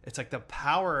 10. It's like the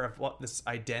power of what this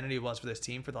identity was for this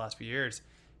team for the last few years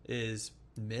is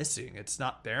missing. It's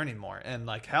not there anymore. And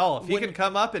hell, if he can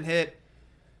come up and hit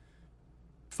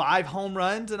 5 home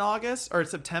runs in August or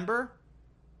September,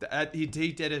 he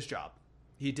did his job.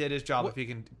 He did his job if he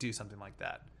can do something like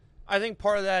that. I think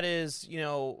part of that is,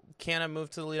 Canna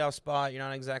moved to the leadoff spot. You're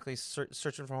not exactly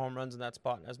searching for home runs in that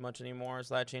spot as much anymore,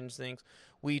 so that changed things.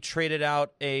 We traded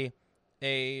out a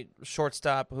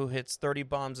shortstop who hits 30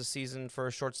 bombs a season for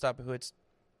a shortstop who hits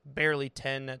barely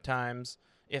 10 at times,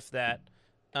 if that.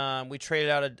 We traded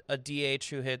out a DH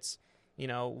who hits,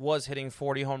 was hitting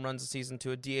 40 home runs a season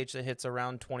to a DH that hits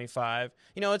around 25.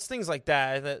 It's things like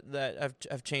that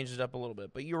have changed it up a little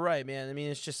bit. But you're right, man. I mean,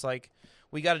 it's just like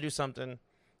we got to do something.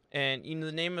 And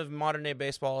the name of modern day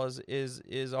baseball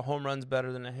is a home run's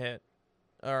better than a hit,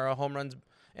 or a home run's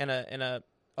and a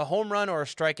home run or a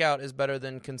strikeout is better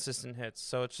than consistent hits.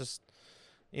 So it's just,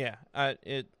 yeah.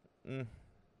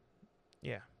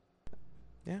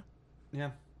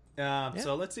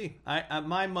 So let's see.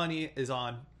 My money is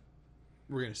on.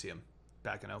 We're gonna see him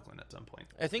back in Oakland at some point.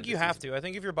 I think you have to. I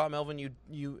think if you're Bob Melvin,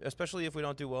 you especially if we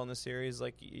don't do well in this series,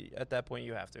 at that point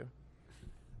you have to.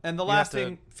 And the last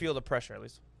thing, feel the pressure at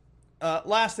least.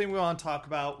 Last thing we want to talk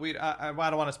about, I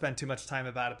don't want to spend too much time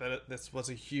about it, but this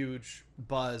was a huge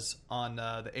buzz on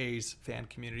the A's fan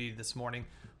community this morning.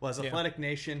 Was Athletic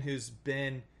Nation, who's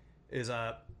is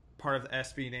a part of the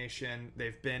SB Nation.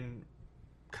 They've been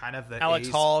kind of the Alex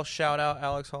A's, Hall, shout out.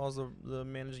 Alex Hall is the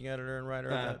managing editor and writer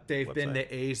of that they've website. been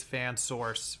the A's fan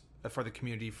source for the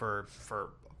community for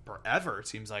forever, it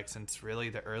seems like, since really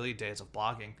the early days of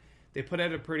blogging. They put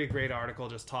out a pretty great article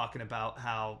just talking about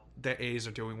how the A's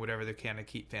are doing whatever they can to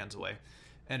keep fans away.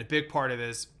 And a big part of it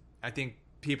is, I think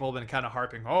people have been kind of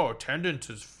harping, attendance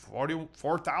is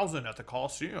 44,000 at the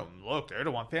Coliseum. Look, they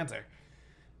don't want fans there.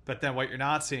 But then what you're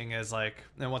not seeing is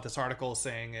and what this article is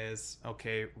saying is,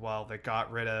 okay, well, they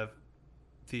got rid of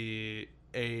the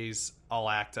A's All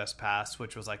Access Pass,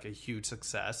 which was a huge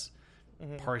success.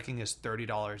 Mm-hmm. Parking is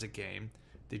 $30 a game.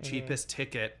 The cheapest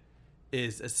ticket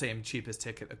is the same cheapest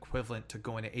ticket equivalent to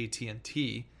going to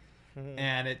AT&T. Mm-hmm.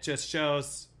 And it just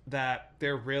shows that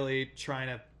they're really trying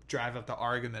to drive up the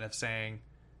argument of saying,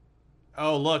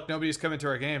 oh, look, nobody's coming to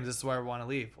our games. This is why we want to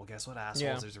leave. Well, guess what, assholes?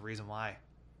 Yeah. There's a reason why.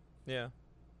 Yeah.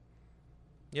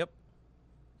 Yep.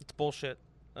 It's bullshit.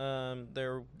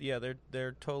 They're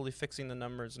totally fixing the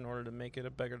numbers in order to make it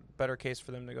a better case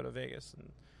for them to go to Vegas.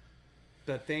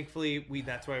 But thankfully,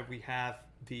 that's why we have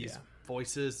these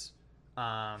voices.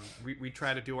 We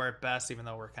try to do our best, even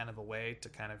though we're kind of away, to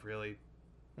kind of really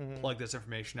plug this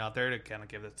information out there to kind of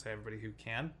give it to everybody who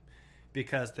can.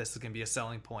 because this is going to be a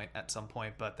selling point at some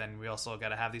point. But then we also got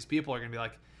to have these people are going to be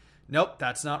like, nope,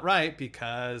 that's not right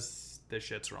because this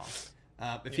shit's wrong.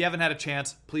 If you haven't had a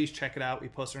chance, please check it out. We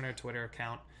posted on our Twitter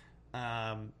account.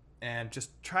 And just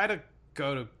try to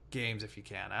go to games if you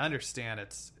can. I understand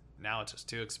it's just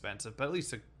too expensive, but at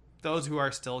least those who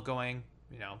are still going,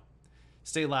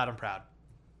 stay loud and proud.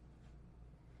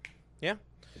 Yeah.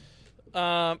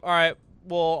 All right.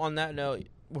 Well, on that note,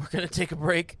 we're going to take a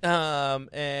break,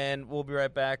 and we'll be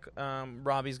right back.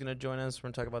 Robbie's going to join us.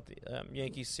 We're going to talk about the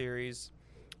Yankees series,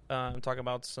 talk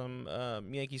about some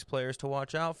Yankees players to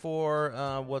watch out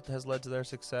for, what has led to their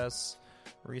success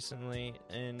recently,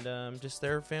 and just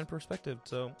their fan perspective.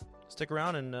 So stick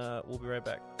around, and we'll be right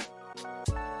back.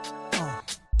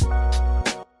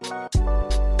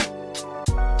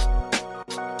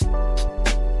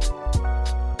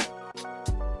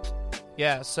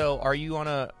 Yeah, so are you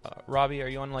on Robbie, are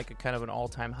you on like a kind of an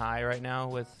all-time high right now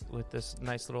with this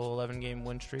nice little 11-game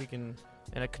win streak and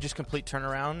a just complete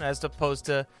turnaround as opposed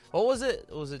to, what was it?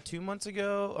 Was it 2 months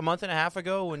ago, a month and a half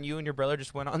ago when you and your brother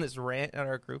just went on this rant in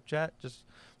our group chat just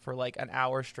for like an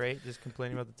hour straight just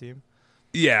complaining about the team?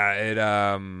 Yeah,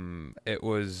 it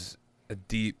was a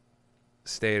deep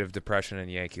state of depression in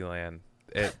Yankee land.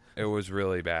 It was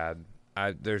really bad.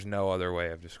 There's no other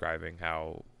way of describing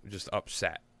how just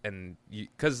upset. And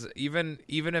because even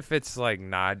if it's like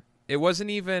not, it wasn't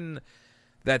even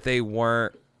that they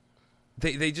weren't.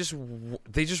 They just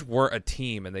weren't a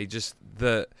team, and they just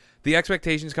the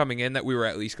expectations coming in that we were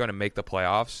at least going to make the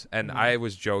playoffs. And I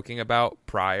was joking about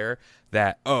prior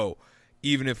that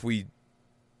even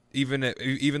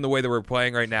the way that we're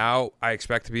playing right now, I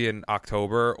expect to be in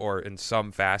October or in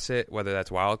some facet, whether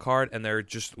that's wild card, and there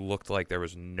just looked like there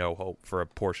was no hope for a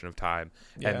portion of time.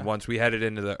 Yeah. And once we headed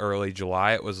into the early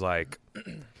July, it was like,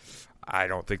 I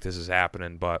don't think this is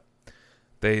happening. But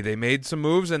they made some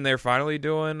moves, and they're finally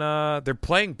doing. They're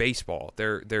playing baseball.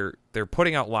 They're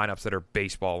putting out lineups that are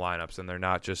baseball lineups, and they're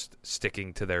not just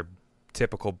sticking to their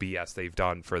typical BS they've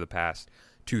done for the past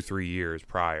 2-3 years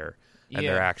prior. And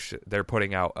they're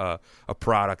putting out a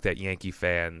product that Yankee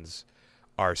fans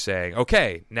are saying,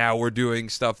 okay, now we're doing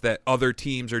stuff that other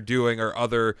teams are doing or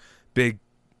other big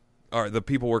or the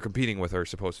people we're competing with are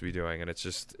supposed to be doing. And it's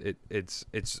just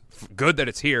it's good that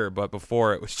it's here, but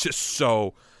before it was just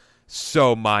so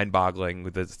mind-boggling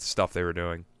with the stuff they were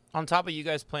doing. On top of you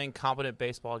guys playing competent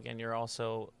baseball again, you're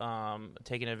also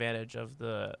taking advantage of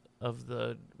the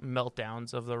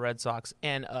meltdowns of the Red Sox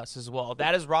and us as well.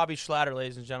 That is Robbie Schlatter,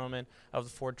 ladies and gentlemen, of the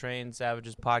Four Train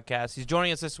Savages podcast. He's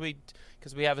joining us this week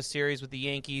because we have a series with the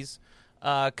Yankees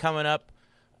coming up.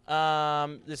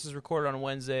 This is recorded on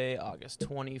Wednesday, August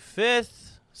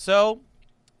 25th. So,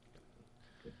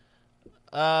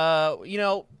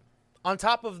 on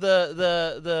top of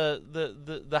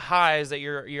the highs that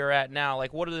you're at now,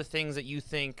 like what are the things that you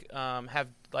think have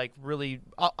like really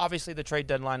obviously the trade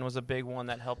deadline was a big one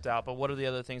that helped out, but what are the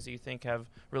other things that you think have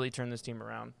really turned this team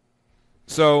around?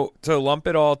 So to lump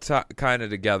it all kind of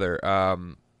together,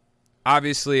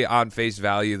 obviously on face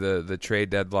value the trade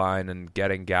deadline and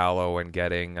getting Gallo and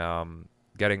getting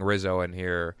Rizzo in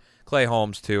here. Clay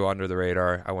Holmes, too, under the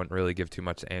radar. I wouldn't really give too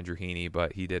much to Andrew Heaney,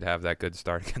 but he did have that good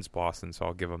start against Boston, so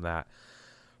I'll give him that.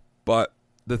 But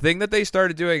the thing that they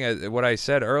started doing, what I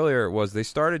said earlier, was they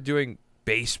started doing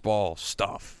baseball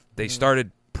stuff. They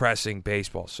started pressing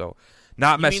baseball, so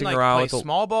not messing around with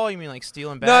small ball. You mean like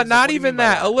stealing bags? No, not even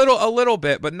that. A little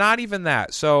bit, but not even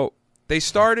that. So they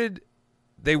started.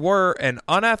 They were an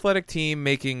unathletic team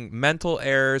making mental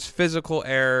errors, physical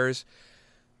errors,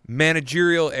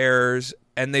 managerial errors.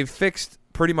 And they've fixed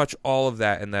pretty much all of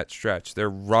that in that stretch. They're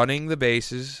running the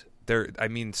bases.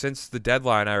 Since the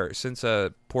deadline, or since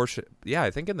a portion,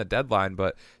 I think in the deadline,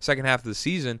 but second half of the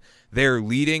season, they're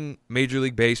leading Major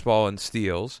League Baseball in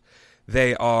steals.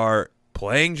 They are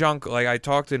playing like I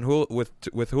talked with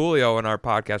Julio in our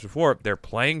podcast before. They're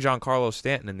playing Giancarlo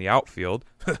Stanton in the outfield.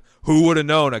 Who would have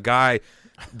known a guy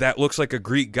that looks like a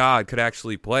Greek god could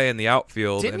actually play in the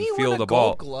outfield and feel the ball. Didn't he win a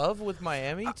Gold Glove with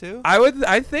Miami too?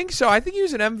 I think so. I think he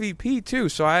was an MVP too.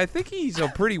 So I think he's a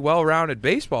pretty well-rounded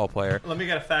baseball player. Let me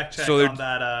get a fact check on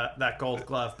that Gold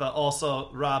Glove. But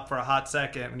also, Rob, for a hot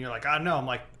second, when you're like, I don't know, I'm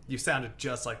like, you sounded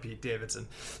just like Pete Davidson.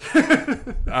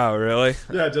 Oh, really?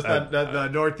 Yeah, just the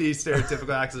Northeast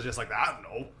stereotypical accent is just like, I don't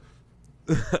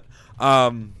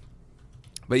know.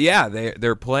 But yeah,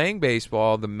 they're playing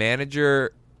baseball. The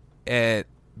manager. And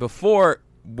before,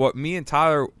 what me and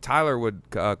Tyler would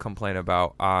complain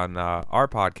about on our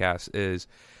podcast is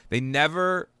they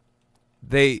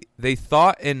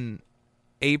thought in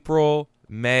April,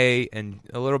 May, and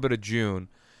a little bit of June,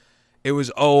 it was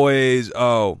always,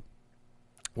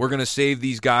 we're going to save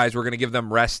these guys, we're going to give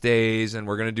them rest days, and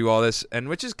we're going to do all this, and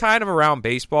which is kind of around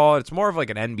baseball. It's more of like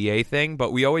an NBA thing,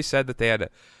 but we always said that they had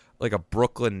a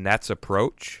Brooklyn Nets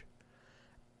approach,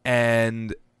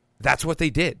 and that's what they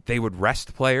did. They would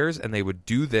rest players, and they would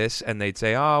do this, and they'd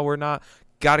say, oh, we're not,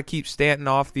 got to keep Stanton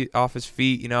off his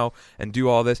feet, and do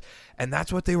all this, and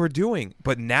that's what they were doing.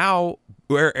 But now,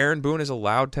 where Aaron Boone is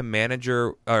allowed to manage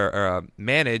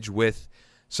with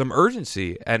some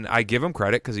urgency, and I give him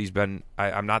credit because he's been.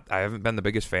 I haven't been the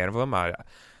biggest fan of him.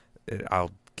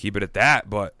 I'll keep it at that,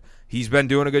 but he's been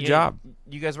doing a good job.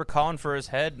 You guys were calling for his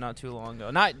head not too long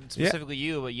ago. Not specifically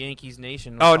you, but Yankees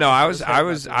Nation. Oh no,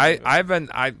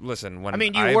 listen. When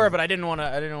you were, but I didn't want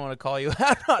to call you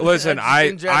out on it. Listen,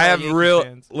 I have real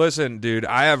fans. Listen, dude.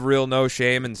 I have real no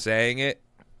shame in saying it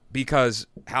because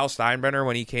Hal Steinbrenner,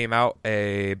 when he came out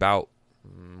about.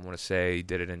 I want to say he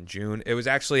did it in June. It was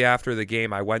actually after the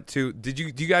game I went to. Do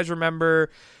you guys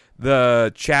remember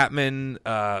the Chapman?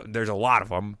 There's a lot of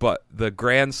them, but the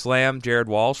Grand Slam Jared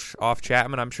Walsh off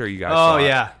Chapman. I'm sure you guys. saw it.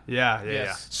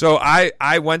 Yeah. So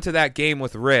I went to that game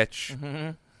with Rich,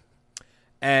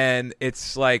 and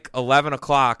it's like 11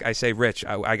 o'clock. I say, Rich,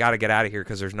 I got to get out of here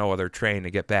because there's no other train to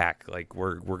get back. Like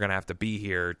we're gonna have to be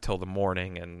here till the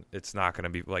morning, and it's not gonna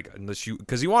be like unless you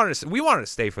because we wanted to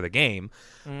stay for the game,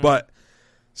 but.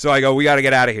 So I go, we got to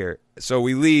get out of here. So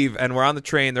we leave, and we're on the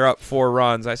train. They're up 4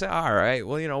 runs. I say, all right,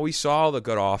 well, we saw the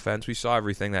good offense. We saw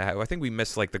everything that happened. I think we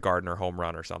missed, like, the Gardner home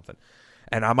run or something.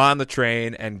 And I'm on the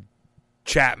train, and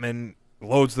Chapman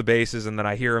loads the bases, and then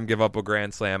I hear him give up a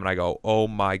grand slam, and I go, oh,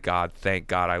 my God, thank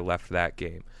God I left that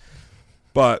game.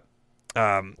 But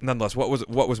nonetheless, what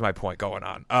was my point going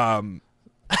on?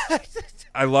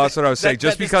 I lost what I was saying.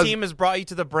 Just because this team has brought you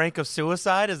to the brink of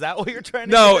suicide? Is that what you're trying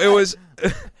to No, do? it was...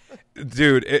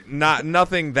 Dude,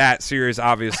 nothing that serious,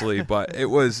 obviously, but it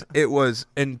was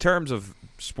in terms of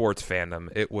sports fandom,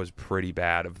 it was pretty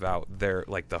bad about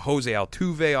the Jose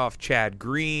Altuve off Chad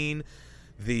Green,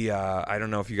 I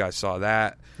don't know if you guys saw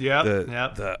that. Yeah.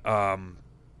 The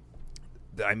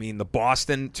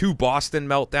Boston 2 Boston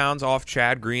meltdowns off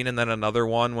Chad Green, and then another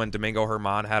one when Domingo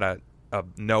Germán had a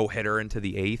no hitter into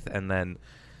the 8th, and then.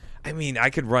 I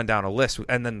could run down a list,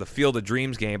 and then the Field of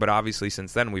Dreams game, but obviously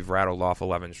since then we've rattled off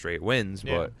 11 straight wins.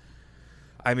 Yeah.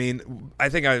 But, I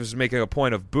think I was making a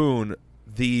point of Boone.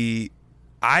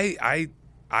 I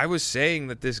was saying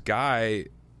that this guy,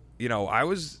 I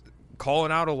was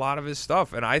calling out a lot of his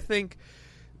stuff, and I think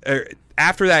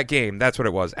after that game, that's what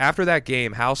it was. After that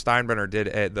game, Hal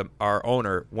Steinbrenner our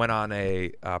owner, went on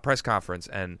a press conference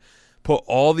and put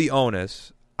all the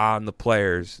onus on the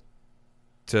players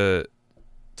to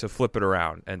flip it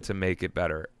around and to make it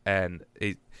better. And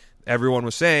everyone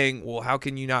was saying, well, how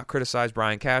can you not criticize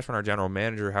Brian Cashman, our general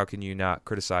manager? How can you not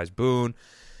criticize Boone?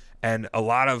 And a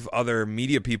lot of other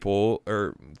media people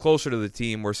or closer to the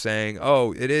team were saying,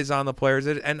 oh, it is on the players.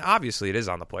 And obviously it is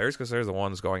on the players because they're the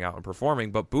ones going out and performing.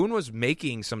 But Boone was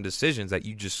making some decisions that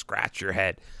you just scratch your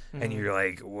head and you're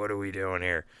like, what are we doing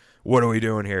here? What are we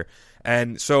doing here?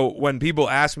 And so when people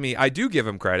ask me, I do give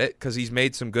him credit because he's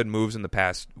made some good moves in the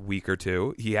past week or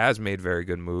two. He has made very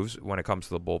good moves when it comes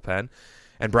to the bullpen.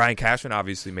 And Brian Cashman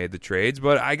obviously made the trades.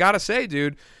 But I got to say,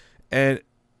 dude, and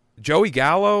Joey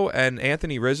Gallo and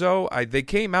Anthony Rizzo, they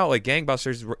came out like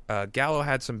gangbusters. Gallo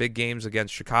had some big games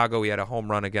against Chicago. He had a home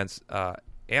run against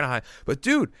Anaheim. But,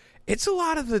 dude, it's a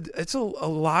lot of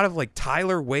like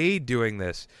Tyler Wade doing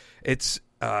this. It's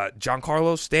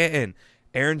Giancarlo Stanton.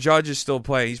 Aaron Judge is still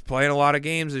playing. He's playing a lot of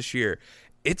games this year.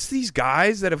 It's these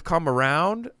guys that have come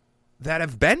around that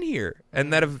have been here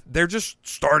and they're just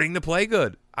starting to play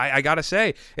good. I got to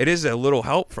say, it is a little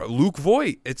help for Luke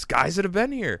Voigt. It's guys that have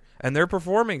been here and they're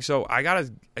performing. So I got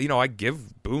to, I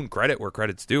give Boone credit where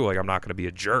credit's due. Like, I'm not going to be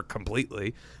a jerk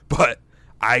completely, but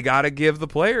I got to give the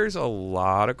players a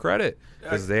lot of credit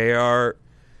because they're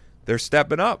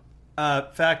stepping up.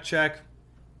 Fact check.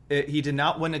 He did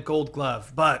not win a Gold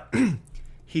Glove, but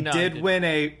he did win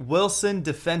a Wilson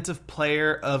Defensive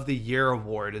Player of the Year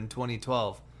award in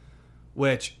 2012,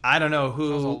 which I don't know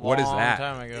who. What is that?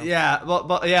 Time ago. Yeah,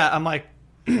 well, yeah. I'm like,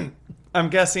 I'm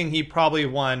guessing he probably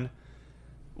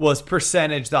was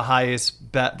percentage the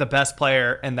highest, the best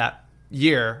player in that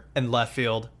year in left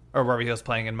field or wherever he was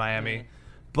playing in Miami,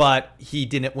 but he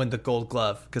didn't win the Gold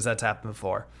Glove because that's happened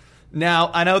before.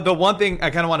 Now I know the one thing I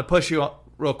kind of want to push you on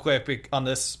real quick on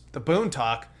the Boone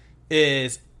talk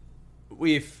is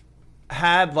we've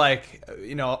had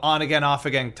on again, off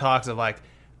again talks of like,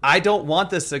 I don't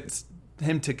want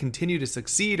him to continue to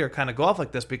succeed or kind of go off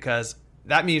like this because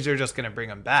that means you're just going to bring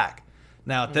him back.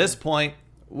 Now at this point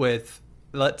with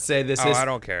let's say this I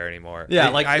don't care anymore.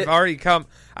 Yeah,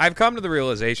 I've come to the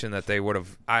realization that they would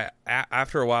have.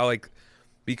 After a while, like,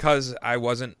 because I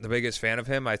wasn't the biggest fan of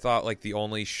him, I thought like the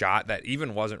only shot that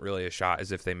even wasn't really a shot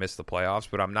is if they missed the playoffs.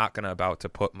 But I'm not about to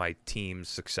put my team's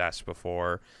success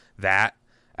before that.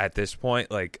 At this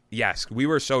point, like, yes, we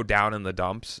were so down in the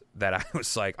dumps that I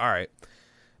was like, all right,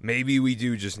 maybe we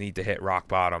do just need to hit rock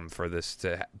bottom for this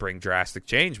to bring drastic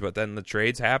change. But then the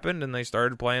trades happened and they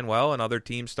started playing well, and other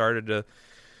teams started to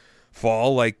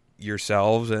fall, like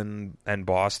yourselves and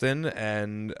Boston.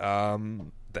 And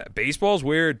that baseball's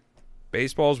weird.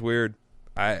 Baseball's weird.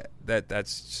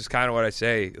 That's just kind of what I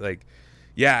say. Like,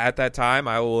 yeah, at that time,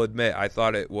 I will admit, I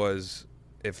thought it was,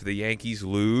 if the Yankees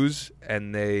lose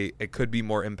and it could be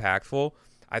more impactful.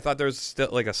 I thought there was still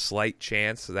like a slight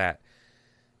chance that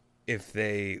if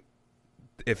they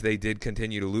did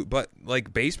continue to lose, but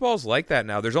like baseball's like that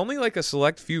now. There's only like a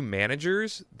select few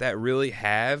managers that really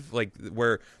have, like,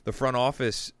 where the front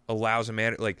office allows a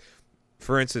man, like,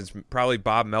 for instance, probably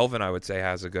Bob Melvin, I would say,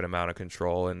 has a good amount of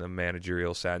control in the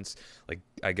managerial sense. Like,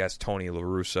 I guess Tony La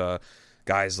Russa,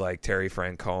 guys like Terry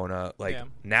Francona. Like,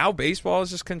 now baseball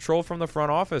is just controlled from the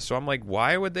front office. So I'm like,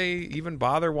 why would they even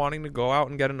bother wanting to go out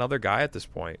and get another guy at this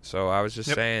point? So I was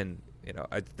just saying,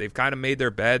 they've kind of made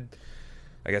their bed.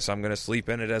 I guess I'm going to sleep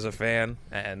in it as a fan.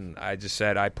 And I just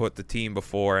said I put the team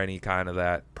before any kind of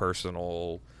that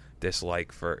personal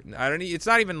dislike for. It's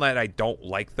not even that I don't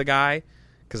like the guy,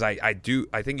 because I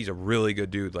think he's a really good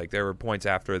dude. Like, there were points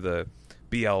after the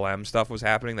BLM stuff was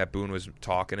happening that Boone was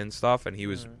talking and stuff, and he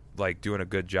was like doing a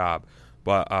good job.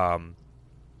 But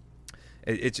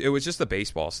it was just the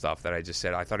baseball stuff that I just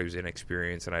said I thought he was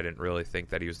inexperienced, and I didn't really think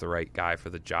that he was the right guy for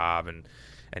the job, and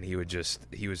he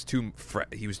was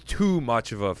too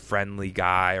much of a friendly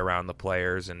guy around the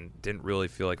players and didn't really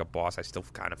feel like a boss. I still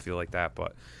kind of feel like that,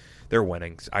 but they're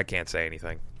winning. I can't say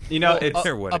anything.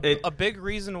 They're winning. A big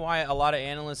reason why a lot of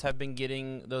analysts have been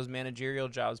getting those managerial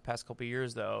jobs past couple of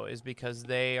years, though, is because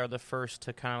they are the first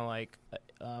to kind of like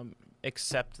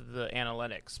accept the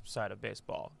analytics side of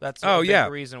baseball. That's a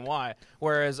big reason why.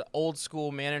 Whereas old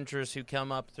school managers who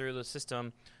come up through the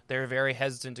system, they're very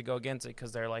hesitant to go against it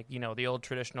because they're like, the old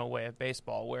traditional way of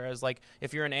baseball. Whereas, like,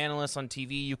 if you're an analyst on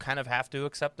TV, you kind of have to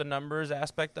accept the numbers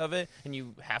aspect of it, and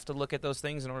you have to look at those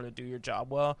things in order to do your job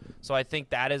well. So I think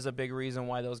that is a big reason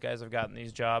why those guys have gotten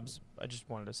these jobs. I just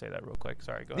wanted to say that real quick.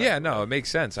 Sorry, go ahead. Yeah, no, it makes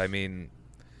sense. I mean,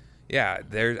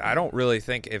 I don't really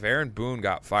think if Aaron Boone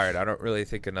got fired, I don't really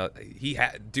think he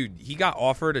got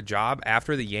offered a job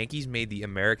after the Yankees made the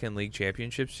American League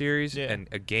Championship Series, and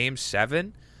a Game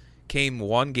 7 came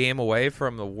one game away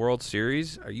from the World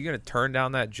Series. Are you going to turn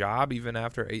down that job even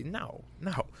after? No.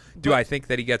 Do I think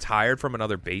that he gets hired from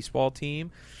another baseball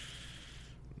team?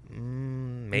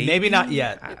 Maybe not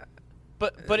yet.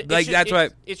 But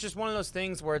it's just one of those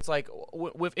things where it's like,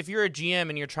 if you're a GM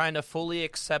and you're trying to fully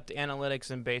accept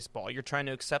analytics in baseball, you're trying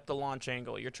to accept the launch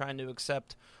angle, you're trying to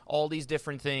accept all these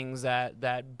different things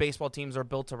that baseball teams are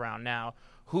built around now.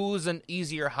 Who's an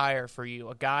easier hire for you?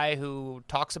 A guy who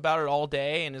talks about it all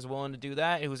day and is willing to do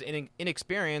that, who's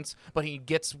inexperienced, but he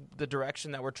gets the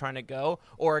direction that we're trying to go,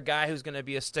 or a guy who's going to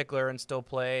be a stickler and still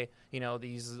play,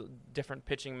 these different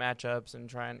pitching matchups and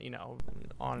try and,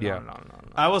 on and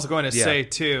on. I was going to say,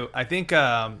 too, I think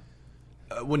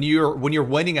when you're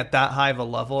winning at that high of a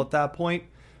level at that point,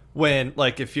 when,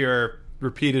 like, if you're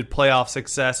repeated playoff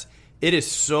success, it is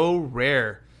so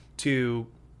rare to,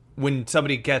 when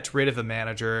somebody gets rid of a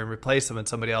manager and replace them with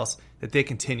somebody else, that they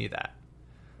continue that.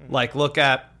 Mm-hmm. Like, look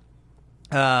at,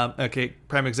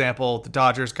 prime example, the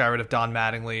Dodgers got rid of Don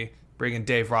Mattingly, bring in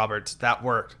Dave Roberts. That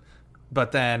worked.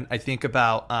 But then I think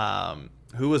about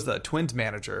who was the Twins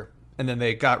manager, and then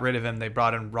they got rid of him. They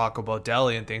brought in Rocco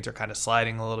Baldelli, and things are kind of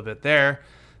sliding a little bit there.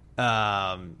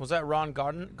 Was that Ron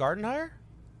Gardenhire?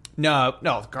 No,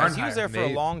 Gardenhire. He was there for a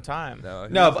long time.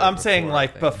 No, but I'm saying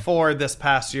like before this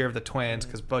past year of the Twins,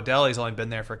 because Baldelli's only been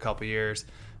there for a couple years.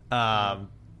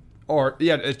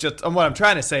 It's just what I'm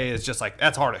trying to say is just like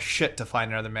that's hard as shit to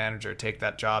find another manager, take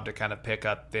that job to kind of pick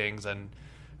up things and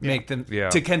make them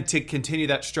to continue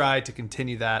that stride, to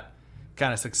continue that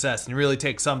kind of success, and really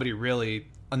take somebody really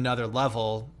another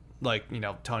level, like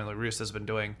Tony La Russa has been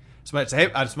doing. As much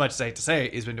as I hate to say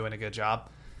it, he's been doing a good job.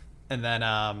 And then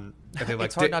I think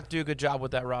it's hard not to do a good job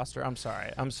with that roster. I'm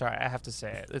sorry. I have to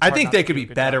say it. I think they could be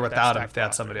better without him if they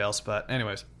had somebody else. But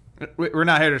anyways, we're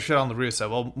not here to shit on La Russa.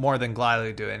 We'll more than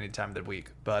gladly do it any time of the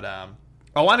week. But I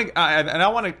want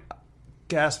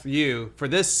to ask you for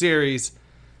this series,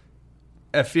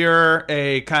 if you're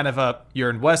you're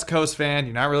a West Coast fan,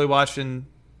 you're not really watching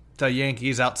the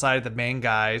Yankees outside of the main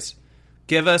guys.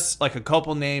 give us like a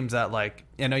couple names that, like,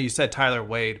 I know you said Tyler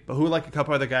Wade, but who like a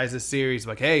couple other guys this series?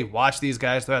 Like, hey, watch these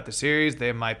guys throughout the series.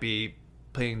 They might be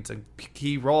playing some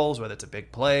key roles, whether it's a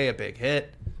big play, a big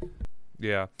hit.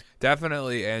 Yeah,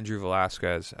 definitely Andrew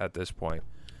Velasquez at this point.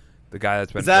 The guy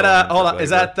that's been. Is that hold on?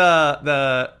 Is that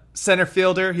the center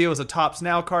fielder? He was a Topps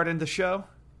Now card in the show.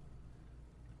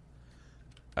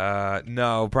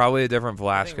 No, probably a different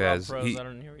Velasquez. I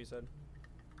don't hear what you said.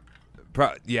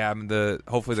 Yeah,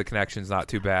 hopefully the connection's not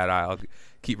too bad. I'll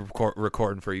keep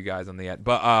recording for you guys on the end.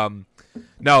 But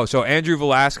no, so Andrew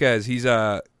Velasquez, he's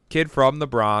a kid from the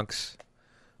Bronx.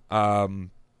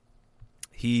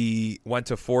 He went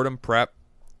to Fordham Prep,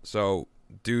 so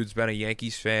dude's been a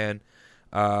Yankees fan.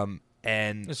 And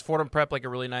is Fordham Prep like a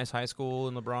really nice high school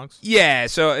in the Bronx? Yeah,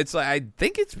 so it's like, I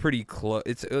think it's pretty close.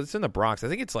 It's in the Bronx. I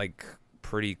think it's like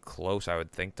pretty close, I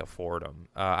would think, to Fordham.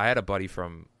 I had a buddy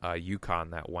from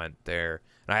UConn that went there,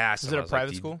 and I asked him. Is it a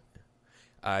private school?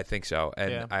 I think so.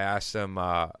 And I asked him,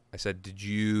 I said, did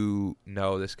you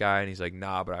know this guy? And he's like,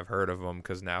 nah, but I've heard of him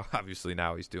because now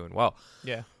he's doing well.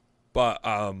 Yeah. But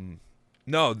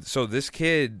no, so this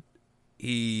kid,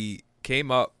 he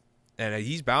came up, and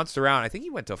he's bounced around. I think he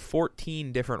went to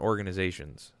 14 different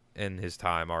organizations in his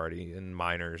time already, in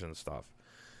minors and stuff.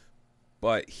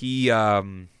 But he's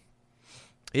been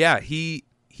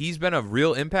a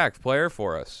real impact player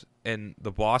for us. In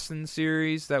the Boston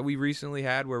series that we recently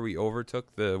had, where we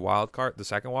overtook the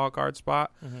second wild card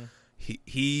spot,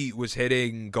 he was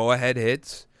hitting go-ahead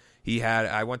hits.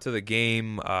 I went to the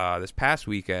game this past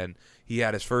weekend. He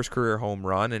had his first career home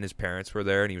run, and his parents were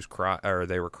there, and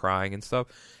they were crying and stuff.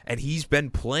 And he's been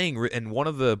playing in one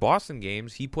of the Boston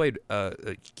games. He played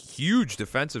a huge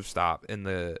defensive stop in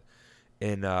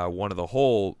one of the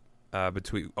hole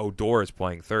between Odor is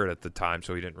playing third at the time,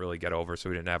 so he didn't really get over. So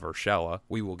we didn't have Urshela.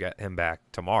 We will get him back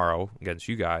tomorrow against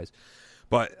you guys.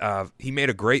 But he made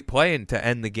a great play to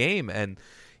end the game, and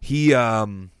he's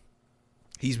been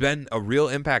a real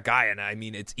impact guy. And I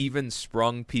mean, it's even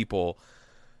sprung people,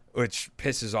 which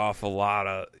pisses off a lot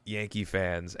of Yankee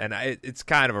fans, and it's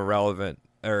kind of irrelevant,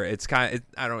 or it's kind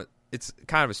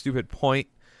of a stupid point,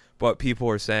 but people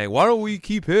are saying, why don't we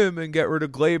keep him and get rid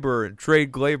of Glaber and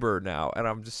trade Glaber now? And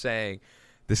I'm just saying,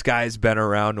 this guy's been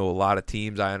around to a lot of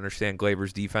teams. I understand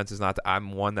Glaber's defense is not.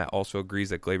 I'm one that also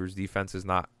agrees that Glaber's defense is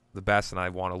not the best, and I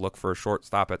want to look for a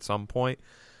shortstop at some point,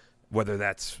 whether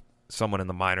that's someone in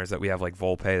the minors that we have like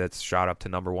Volpe that's shot up to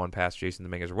number one past Jason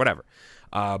Dominguez or whatever.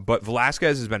 But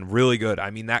Velasquez has been really good. I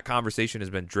mean, that conversation has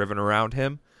been driven around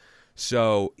him.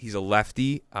 So he's a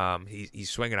lefty. He's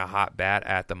swinging a hot bat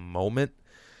at the moment.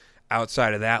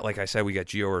 Outside of that, like I said, we got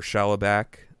Gio Urshela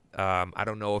back. I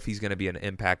don't know if he's going to be an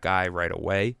impact guy right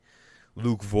away.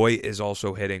 Luke Voit is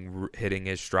also hitting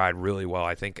his stride really well.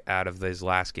 I think out of his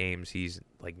last games, he's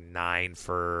like 9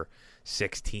 for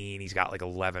 16. He's got like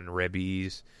 11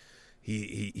 ribbies.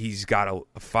 He's got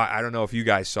a fire. I don't know if you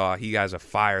guys saw. He has a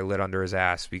fire lit under his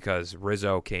ass because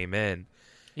Rizzo came in.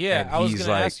 Yeah, I was going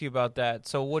to ask you about that.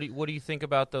 So what do you think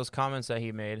about those comments that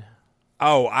he made?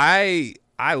 Oh, I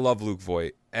love Luke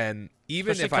Voit, and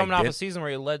even especially if coming off a season where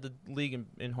he led the league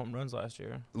in home runs last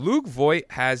year. Luke Voit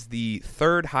has the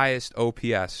third highest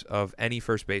OPS of any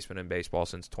first baseman in baseball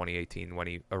since 2018 when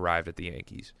he arrived at the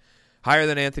Yankees. Higher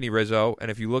than Anthony Rizzo, and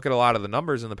if you look at a lot of the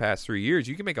numbers in the past 3 years,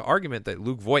 you can make an argument that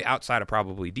Luke Voit, outside of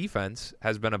probably defense,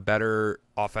 has been a better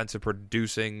offensive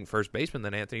producing first baseman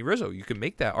than Anthony Rizzo. You can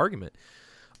make that argument.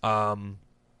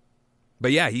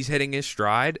 But yeah, he's hitting his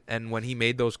stride, and when he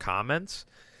made those comments,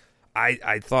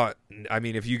 I thought, I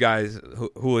mean, if you guys,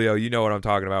 Julio, you know what I'm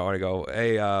talking about when I go,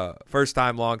 hey, first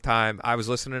time, long time. I was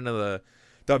listening to the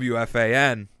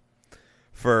WFAN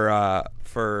for a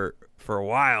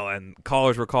while, and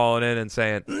callers were calling in and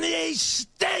saying, "They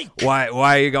stink. Why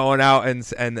are you going out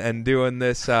and doing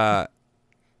this and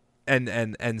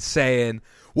saying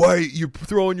why you're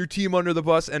throwing your team under the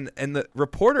bus?" And the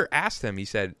reporter asked him, he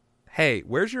said, "Hey,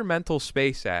 where's your mental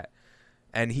space at?"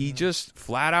 And he just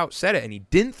flat out said it, and he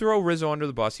didn't throw Rizzo under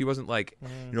the bus. He wasn't like,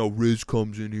 Riz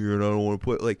comes in here and I don't want to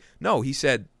play. Like, no, he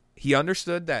said he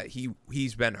understood that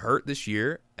he's been hurt this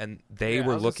year, and they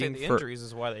were looking the for injuries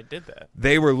is why they did that.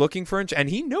 They were looking for, and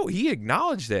he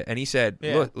acknowledged it, and he said,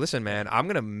 "Look, listen, man, I'm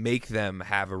gonna make them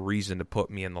have a reason to put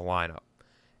me in the lineup,"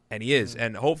 and he is,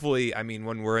 and hopefully, I mean,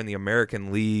 when we're in the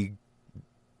American League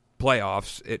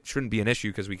playoffs, it shouldn't be an issue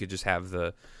because we could just have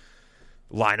the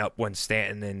lineup when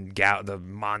Stanton and the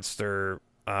monster.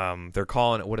 They're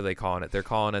calling it. What are they calling it? They're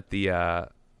calling it the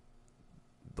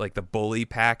like the bully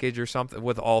package or something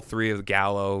with all three of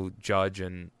Gallo, Judge,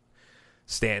 and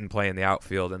Stanton play in the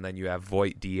outfield, and then you have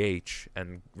Voit DH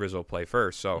and Rizzo play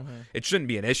first. So it shouldn't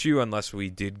be an issue unless we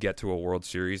did get to a World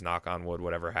Series, knock on wood,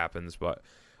 whatever happens. But,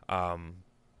 I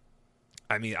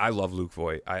mean, I love Luke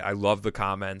Voit. I love the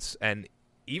comments. And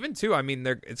even, too, I mean,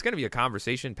 it's going to be a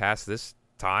conversation past this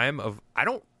time of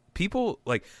people,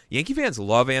 like, Yankee fans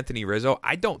love Anthony Rizzo.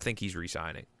 I don't think he's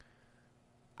re-signing.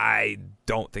 And I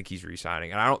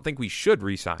don't think we should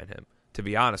re-sign him, to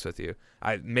be honest with you.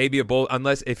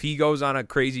 Unless if he goes on a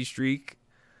crazy streak,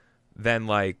 then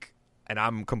and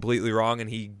I'm completely wrong and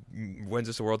he wins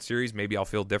us a World Series, maybe I'll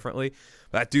feel differently.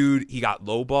 But that dude, he got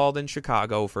lowballed in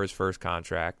Chicago for his first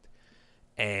contract,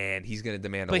 and he's going to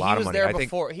demand a lot of money.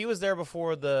 He was there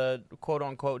before the quote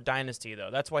unquote dynasty, though.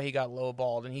 That's why he got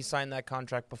lowballed, and he signed that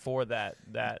contract before that.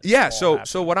 Yeah.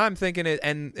 So what I'm thinking is,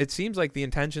 and it seems like the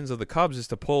intentions of the Cubs is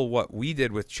to pull what we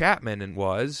did with Chapman and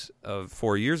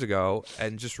 4 years ago,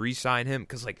 and just re-sign him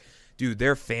because dude,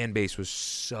 their fan base was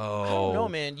so. I don't know,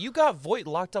 man. You got Voit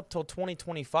locked up till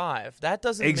 2025. That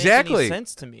doesn't make any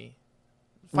sense to me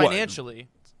financially.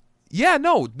 What? Yeah.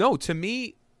 No. To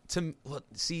me.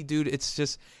 See, dude,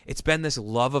 it's been this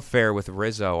love affair with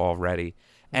Rizzo already,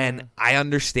 and I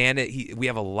understand it. We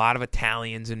have a lot of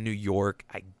Italians in New York.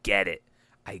 I get it.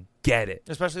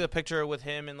 Especially the picture with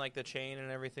him and the chain and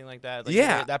everything like that.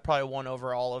 That probably won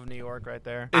over all of New York right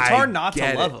there. It's hard not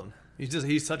to love him.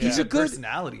 He's such a good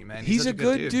personality, man. He's a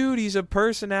good dude. He's a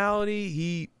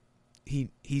personality.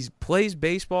 He plays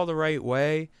baseball the right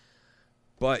way.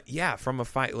 But yeah, from a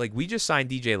fight, we just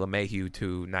signed DJ LeMahieu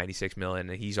to $96 million,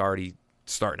 and he's already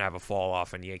starting to have a fall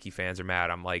off, and Yankee fans are mad.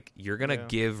 I'm like, you're gonna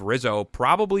give Rizzo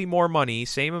probably more money,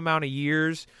 same amount of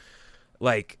years,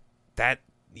 that.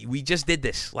 We just did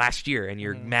this last year, and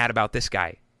you're mad about this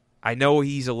guy. I know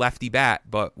he's a lefty bat,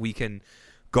 but we can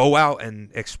go out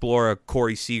and explore a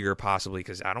Corey Seager possibly,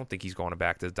 because I don't think he's going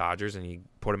back to the Dodgers, and you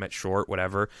put him at short,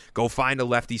 whatever. Go find a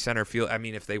lefty center field. I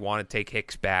mean, if they want to take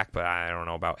Hicks back, but I don't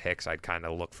know about Hicks. I'd kind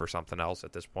of look for something else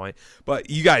at this point. But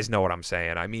you guys know what I'm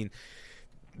saying. I mean,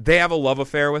 they have a love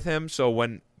affair with him, so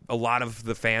when a lot of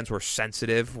the fans were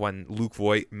sensitive when Luke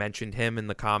Voit mentioned him in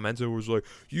the comments, it was like,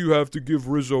 you have to give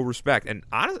Rizzo respect. And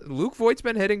honestly, Luke Voigt's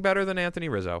been hitting better than Anthony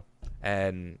Rizzo,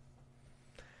 and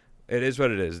it is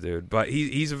what it is, dude. But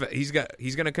he's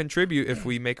going to contribute if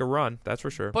we make a run. That's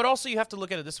for sure. But also, you have to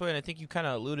look at it this way, and I think you kind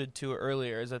of alluded to it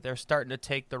earlier, is that they're starting to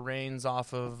take the reins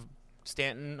off of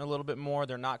Stanton a little bit more.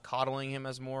 They're not coddling him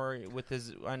as more with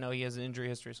his. I know he has an injury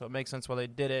history, so it makes sense why they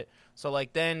did it. So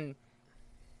then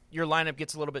your lineup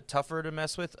gets a little bit tougher to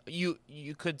mess with. You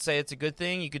could say it's a good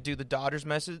thing. You could do the Dodgers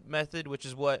method, which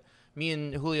is what me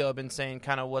and Julio have been saying,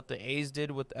 kind of what the A's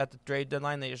did at the trade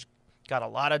deadline. They just got a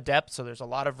lot of depth, so there's a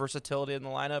lot of versatility in the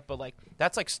lineup. But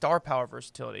that's star power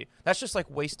versatility. That's just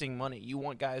wasting money. You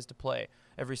want guys to play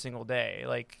every single day.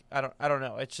 I don't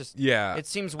know. It's just It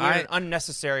seems weird and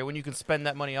unnecessary when you can spend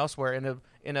that money elsewhere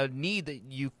in a need that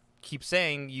you keep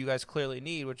saying you guys clearly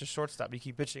need, which is shortstop. You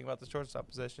keep bitching about the shortstop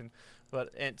position,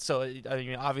 so I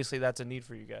mean, obviously that's a need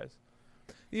for you guys.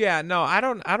 Yeah, no, I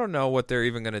don't know what they're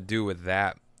even gonna do with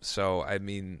that. So I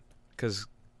mean, because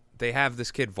they have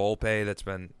this kid Volpe that's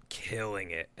been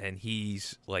killing it, and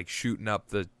he's shooting up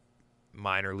the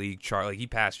minor league chart. He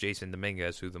passed Jason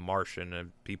Dominguez, who the Martian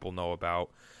and people know about,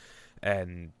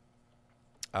 and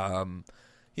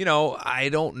I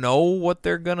don't know what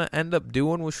they're going to end up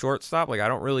doing with shortstop. I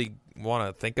don't really want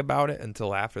to think about it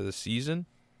until after the season.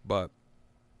 But,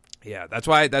 yeah, that's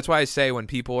why I say when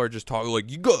people are just talking,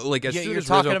 you go, as soon you're as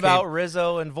talking about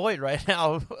Rizzo and Voit right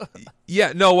now.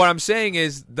 Yeah, no, what I'm saying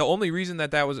is the only reason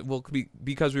that was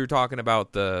because we were talking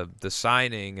about the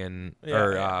signing and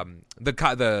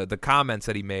the comments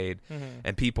that he made,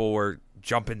 and people were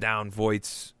jumping down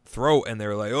Voigt's throat, and they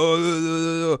were like,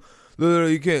 oh,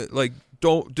 you can't,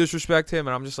 don't disrespect him.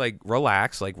 And I'm just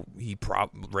relax.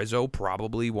 Rizzo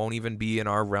probably won't even be in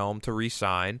our realm to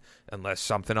re-sign unless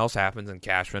something else happens and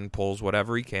Cashman pulls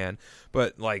whatever he can.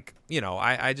 But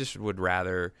I just would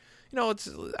rather,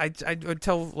 I would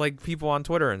tell people on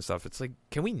Twitter and stuff. It's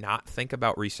can we not think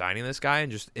about re-signing this guy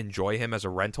and just enjoy him as a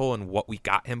rental and what we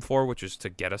got him for, which is to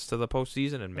get us to the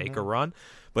postseason and make a run?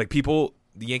 People,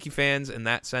 the Yankee fans in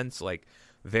that sense,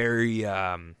 very,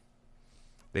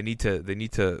 they need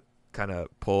to kind of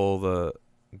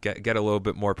get a little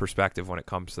bit more perspective when it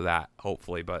comes to that,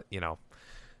 hopefully. But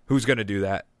who's going to do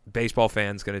that? Baseball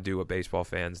fans going to do what baseball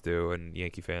fans do, and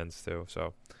Yankee fans too.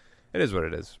 So it is what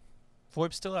it is.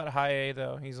 Voigt's still at high A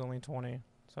though. He's only 20,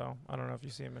 so I don't know if you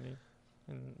see him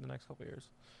in the next couple of years.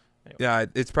 Anyway. Yeah,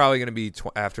 it's probably going to be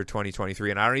after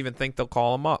 2023, and I don't even think they'll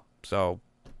call him up. So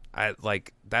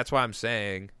that's why I'm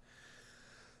saying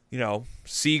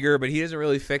Seager, but he doesn't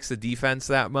really fix the defense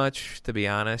that much, to be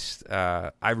honest.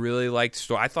 I really liked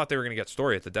Story. I thought they were going to get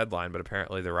Story at the deadline, but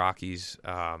apparently the Rockies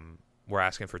were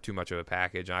asking for too much of a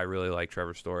package. I really like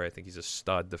Trevor Story. I think he's a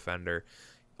stud defender.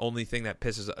 Only thing that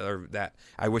that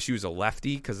I wish he was a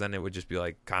lefty, because then it would just be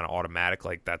like kind of automatic,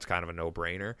 like that's kind of a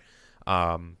no-brainer.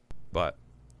 But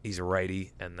he's a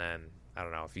righty, and then I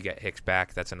don't know if you get Hicks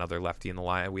back, that's another lefty in the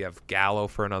line. We have Gallo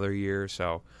for another year,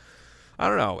 so I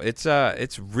don't know.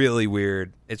 It's really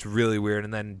weird. It's really weird.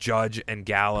 And then Judge and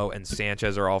Gallo and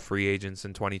Sanchez are all free agents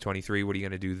in 2023. What are you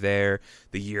going to do there?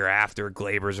 The year after,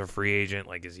 Glaber's a free agent.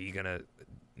 Like, is he going to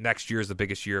 – next year is the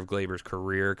biggest year of Glaber's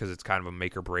career because it's kind of a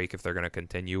make or break if they're going to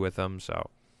continue with him. So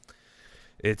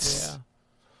it's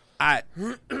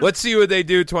let's see what they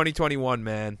do 2021,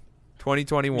 man.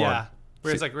 2021. Yeah.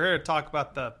 We're here to talk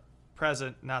about the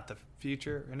present, not the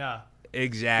future. No.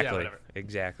 Exactly. Yeah,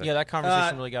 exactly. Yeah, that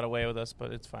conversation really got away with us,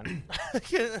 but it's fine.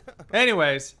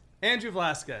 Anyways, Andrew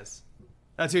Vasquez.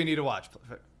 That's who you need to watch,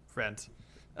 friends.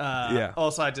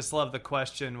 Also, I just love the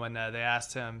question when they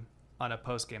asked him on a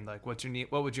post game, like, what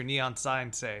would your neon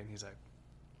sign say? And he's like,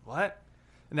 what?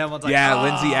 And then one's like,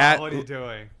 what are you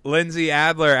doing? Lindsay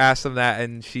Adler asked him that,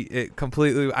 and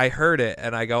I heard it,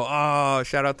 and I go, oh,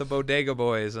 shout out the Bodega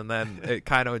Boys. And then it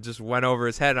kind of just went over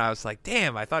his head, and I was like,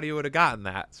 damn, I thought he would have gotten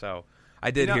that. So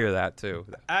I did hear that, too.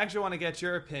 I actually want to get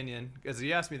your opinion, because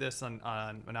you asked me this on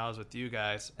when I was with you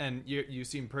guys, and you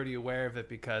seem pretty aware of it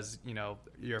because,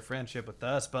 your friendship with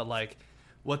us, but, like,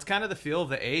 what's kind of the feel of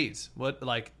the A's?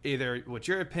 What's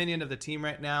your opinion of the team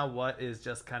right now? What is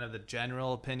just kind of the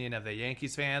general opinion of the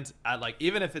Yankees fans?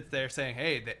 Even if they're saying,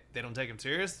 hey, they don't take him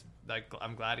serious, like,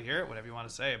 I'm glad to hear it, whatever you want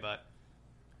to say, but.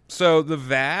 So the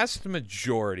vast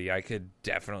majority, I could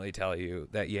definitely tell you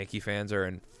that Yankee fans are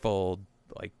in full,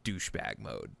 like, douchebag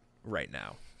mode right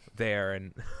now. They are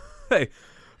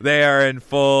in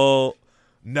full,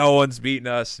 no one's beating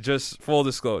us, just full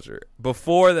disclosure.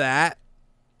 Before that,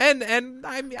 And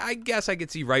I guess I could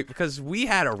see right because we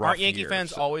had a rough year. Aren't Yankee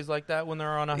fans always like that when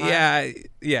they're on a high?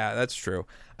 Yeah, that's true.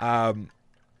 But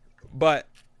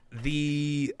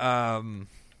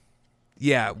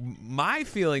my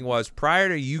feeling was prior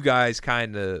to you guys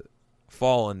kind of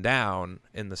falling down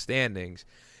in the standings,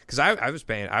 because I was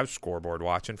scoreboard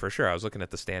watching for sure. I was looking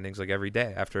at the standings like every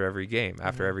day after every game.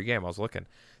 After every game, I was looking,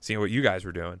 seeing what you guys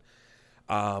were doing.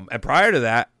 And prior to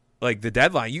that, like the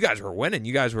deadline, you guys were winning.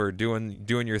 You guys were doing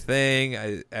your thing,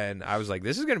 and I was like,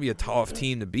 this is going to be a tough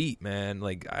team to beat, man.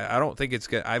 Like I don't think it's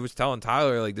good. I was telling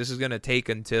Tyler, like, this is going to take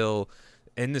until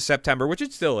into September, which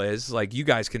it still is. Like, you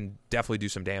guys can definitely do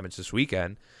some damage this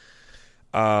weekend.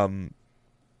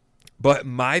 But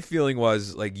my feeling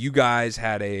was, like, you guys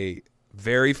had a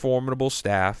very formidable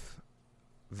staff.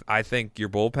 I think your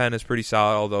bullpen is pretty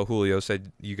solid, although Julio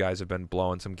said you guys have been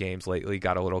blowing some games lately.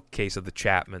 Got a little case of the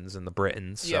Chapmans and the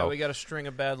Britons. Yeah, we got a string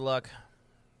of bad luck.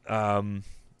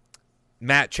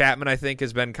 Matt Chapman, I think,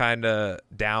 has been kind of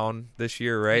down this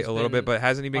year, right? A little bit, but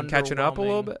hasn't he been catching up a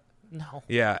little bit? No.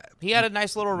 Yeah. He had a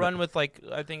nice little run with, like,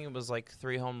 I think it was like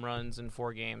 3 home runs in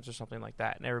 4 games or something like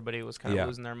that, and everybody was kind of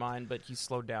losing their mind, but he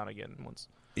slowed down again once.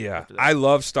 Yeah, I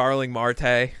love Starling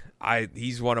Marte.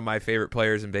 He's one of my favorite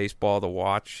players in baseball to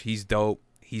watch. He's dope.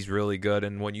 He's really good.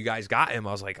 And when you guys got him,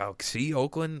 I was like, oh, see,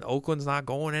 Oakland's not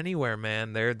going anywhere,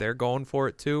 man. They're going for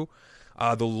it too.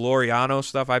 The Laureano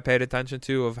stuff I paid attention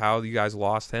to of how you guys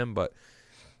lost him. But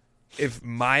if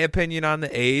my opinion on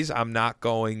the A's, I'm not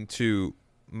going to.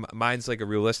 Mine's like a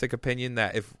realistic opinion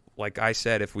that if, like I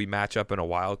said, if we match up in a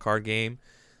wild card game,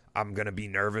 I'm going to be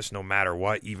nervous no matter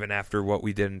what, even after what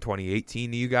we did in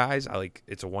 2018 to you guys.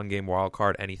 It's a one-game wild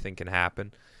card. Anything can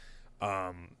happen.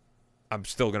 I'm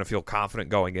still going to feel confident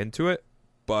going into it,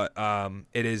 but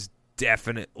it is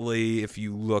definitely, if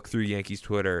you look through Yankees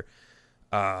Twitter,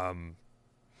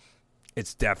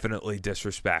 it's definitely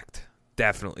disrespect.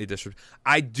 Definitely disrespect.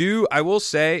 I will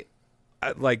say,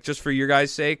 like, just for your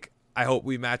guys' sake, I hope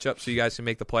we match up so you guys can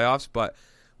make the playoffs, but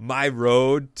my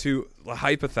road to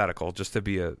hypothetical, just to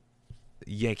be a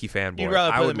Yankee fanboy. You'd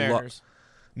rather play the Mariners?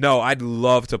 No, I'd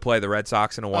love to play the Red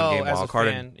Sox in a one-game wild card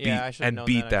and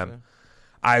beat them. Actually.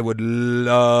 I would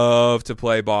love to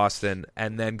play Boston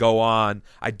and then go on.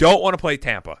 I don't want to play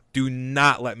Tampa. Do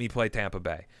not let me play Tampa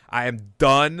Bay. I am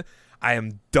done.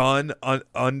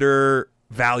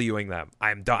 Undervaluing them.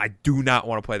 I am done. I do not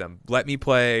want to play them. Let me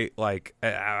play, like,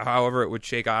 however it would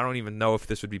shake out. I don't even know if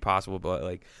this would be possible, but,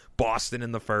 like, Boston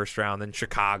in the first round, then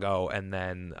Chicago, and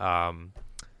then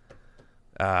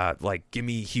give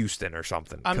me Houston or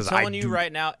something. I'm telling you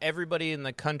right now, everybody in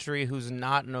the country who's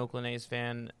not an Oakland A's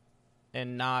fan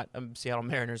and not a Seattle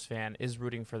Mariners fan is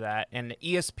rooting for that. And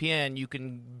ESPN, you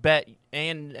can bet,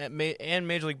 and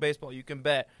Major League Baseball, you can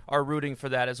bet, are rooting for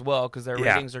that as well because their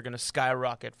ratings are going to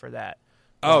skyrocket for that.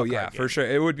 Oh yeah, for sure.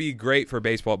 It would be great for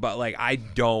baseball, but like I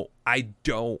don't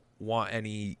want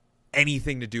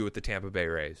anything to do with the Tampa Bay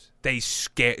Rays. Here's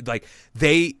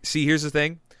the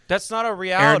thing. That's not a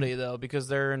reality though, because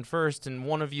they're in first, and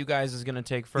one of you guys is going to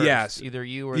take first. Yes. Either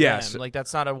you or them. Like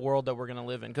that's not a world that we're going to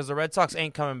live in, because the Red Sox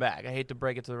ain't coming back. I hate to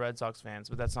break it to the Red Sox fans,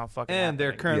 but that's not fucking. And happening.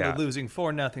 they're currently losing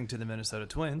 4-0 to the Minnesota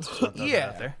Twins. So out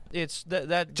there. It's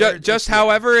that. Just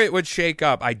however it would shake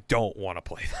up, I don't want to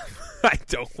play them. I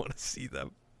don't want to see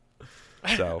them.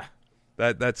 So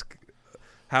that's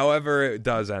however it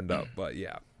does end up, but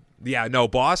yeah. No,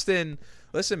 Boston.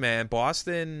 Listen, man,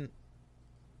 Boston.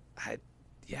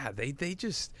 They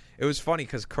just. It was funny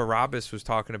because Carabas was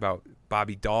talking about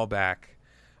Bobby Dahlback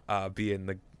being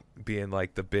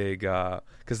like the big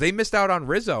because they missed out on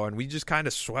Rizzo and we just kind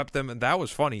of swept them, and that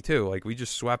was funny too. Like we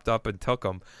just swept up and took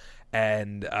them.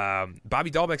 And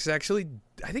Bobby Dahlbeck's actually,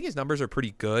 I think his numbers are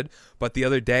pretty good. But the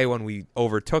other day when we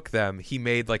overtook them, he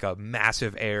made like a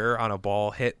massive error on a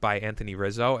ball hit by Anthony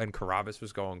Rizzo, and Carabas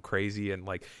was going crazy. And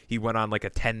like he went on like a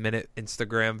 10-minute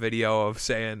Instagram video of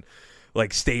saying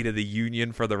like State of the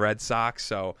Union for the Red Sox.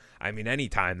 So I mean,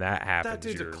 anytime that happens, that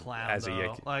dude's a clown. As though. a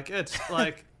Yankee. Like it's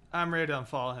like. I'm ready to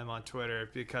unfollow him on Twitter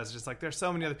because just like there's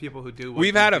so many other people who do.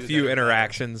 We've had a few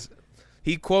interactions.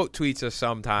 He quote tweets us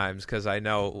sometimes because I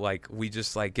know like we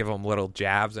just like give him little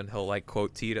jabs and he'll like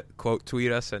quote tweet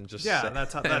us and just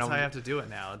that's how I have to do it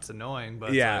now. It's annoying,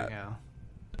 but yeah. it's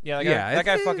like, that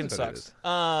guy fucking sucks.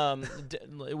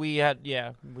 We had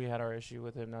our issue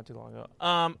with him not too long ago.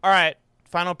 All right,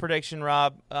 final prediction,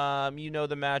 Rob. You know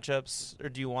the matchups, or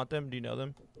do you want them? Do you know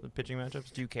them? The pitching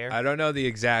matchups? Do you care? I don't know the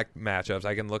exact matchups.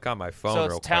 I can look on my phone. So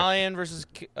real it's quick. Talion versus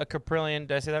Caprillion.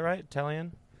 Did I say that right?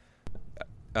 Talion.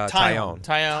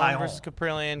 Taillon versus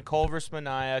Caprillion, Cole versus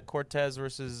Manaea, Cortez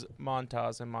versus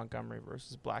Montas, and Montgomery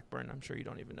versus Blackburn. I'm sure you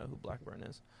don't even know who Blackburn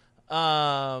is.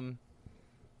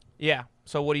 Yeah.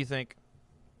 So what do you think?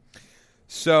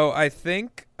 So I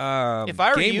think if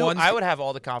I were you, I would have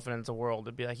all the confidence in the world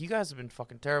to be like, you guys have been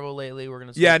fucking terrible lately. We're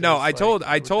gonna. Yeah. No. I told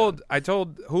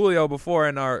Julio before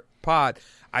in our pod.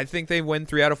 I think they win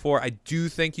 3 out of 4. I do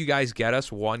think you guys get us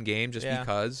one game just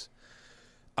because.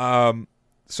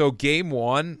 So game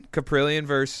 1, Caprillion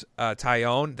versus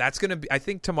Taillon. That's gonna be. I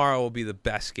think tomorrow will be the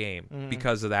best game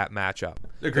because of that matchup.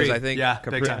 Agreed. I think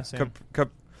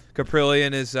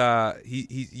Caprillion is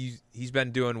he's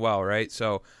been doing well, right?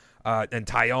 So and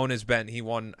Taillon he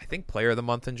won I think Player of the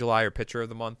Month in July or Pitcher of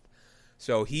the Month.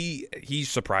 So he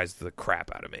surprised the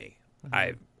crap out of me.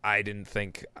 I didn't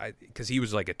think because he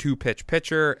was like a 2-pitch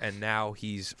pitcher and now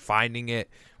he's finding it,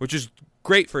 which is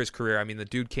great for his career. I mean, the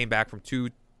dude came back from two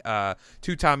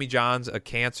Tommy Johns, a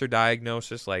cancer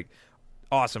diagnosis, like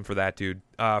awesome for that dude.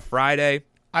 Friday,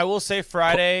 I will say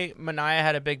Manaea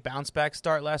had a big bounce back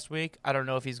start last week. I don't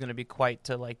know if he's going to be quite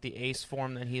to like the ace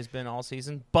form that he has been all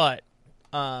season, but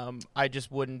I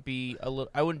just wouldn't be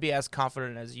as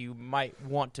confident as you might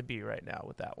want to be right now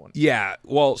with that one. Yeah,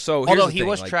 well, so although he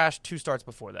was trashed 2 starts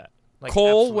before that. Like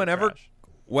Cole,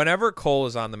 whenever Cole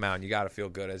is on the mound, you got to feel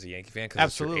good as a Yankee fan because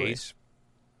absolutely. It's your ace.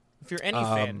 If you're any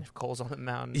fan, if Cole's on the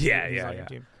mound, he's on your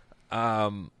team.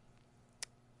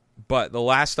 But the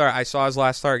last start, I saw his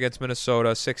last start against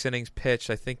Minnesota, 6 innings pitched.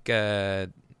 I think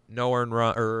no earned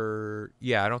run,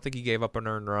 I don't think he gave up an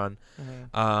earned run.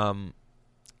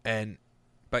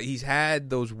 But he's had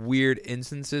those weird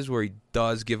instances where he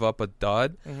does give up a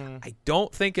dud. I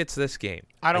don't think it's this game.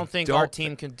 I don't think our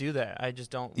team can do that. I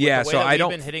just don't. Yeah, the way so that we've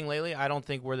been hitting lately, I don't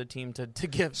think we're the team to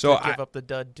give up the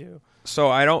dud too.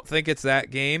 So I don't think it's that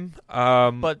game.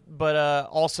 But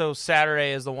also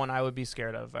Saturday is the one I would be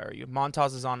scared of if I were you.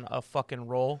 Montas is on a fucking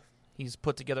roll. He's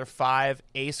put together 5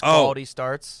 ace quality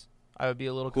starts. I would be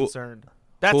a little concerned.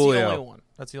 That's Julio. The only one.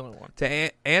 That's the only one.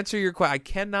 To answer your question, I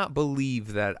cannot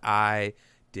believe that I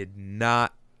did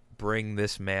not bring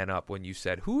this man up when you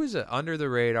said, who is an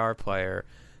under-the-radar player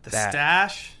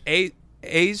stash?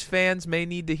 A's fans may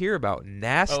need to hear about.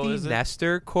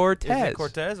 Nestor Cortez. Is it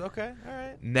Cortez? Okay, all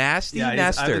right. Nestor.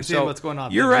 I've been seeing what's going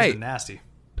on. You're right. Nasty.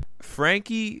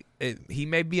 Frankie, he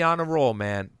may be on a roll,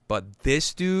 man, but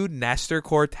this dude, Nestor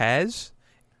Cortez,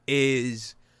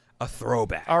 is a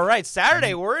throwback. All right,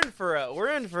 Saturday we're in for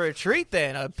a treat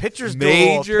then. A pitcher's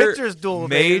duel,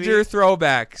 major baby.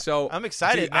 Throwback. So I'm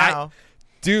excited now.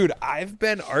 I've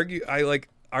been arguing.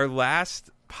 Our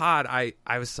last pod, I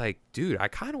was like, dude, I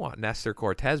kind of want Nestor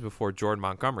Cortez before Jordan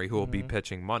Montgomery, who will be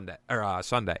pitching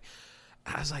Sunday.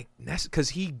 I was like, because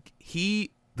he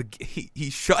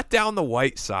shut down the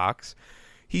White Sox.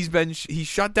 He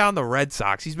shut down the Red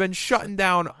Sox. He's been shutting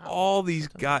down all these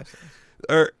guys.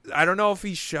 Or I don't know if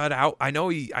he shut out. I know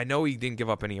he didn't give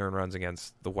up any earned runs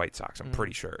against the White Sox. I'm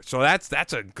pretty sure. So that's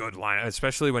a good lineup,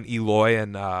 especially when Eloy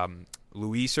and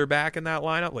Luis are back in that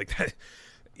lineup. Like that,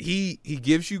 he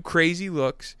gives you crazy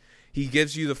looks. He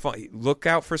gives you the fun. Look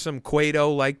out for some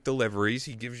Cueto-like deliveries.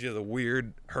 He gives you the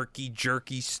weird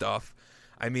herky-jerky stuff.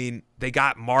 I mean, they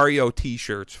got Mario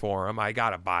T-shirts for him. I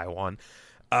gotta buy one.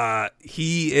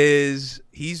 He's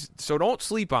so don't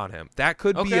sleep on him. That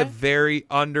could be a very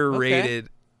underrated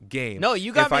game. No,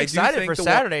 you got me excited for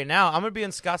Saturday. Now I'm gonna be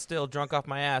in Scottsdale, drunk off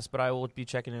my ass, but I will be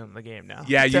checking in on the game now.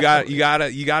 Yeah, you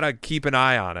gotta keep an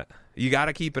eye on it. You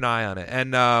gotta keep an eye on it.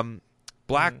 And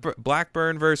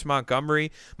Blackburn versus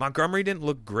Montgomery. Montgomery didn't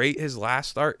look great his last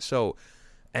start, so.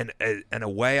 And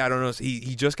away, I don't know.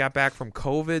 He just got back from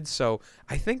COVID, so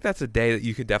I think that's a day that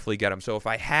you could definitely get him. So if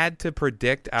I had to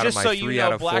predict out of my 3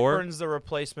 out of 4, Blackburn's the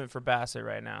replacement for Bassett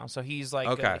right now. So he's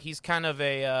like he's kind of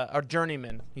a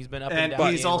journeyman. He's been up and down.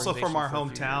 But he's also from our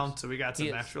hometown, so we got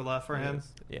some extra love for him.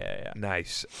 Yeah.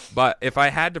 Nice. But if I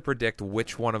had to predict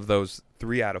which one of those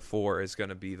 3 out of 4 is going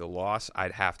to be the loss,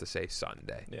 I'd have to say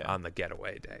Sunday on the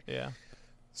getaway day. Yeah.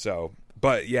 So,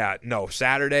 but yeah, no,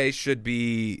 Saturday should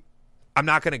be. I'm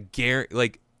not going to guarantee.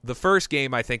 Like the first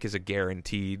game, I think is a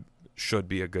guaranteed should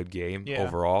be a good game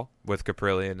overall with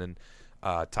Caprillion and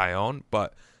Tyone.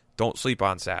 But don't sleep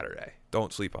on Saturday.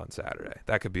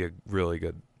 That could be a really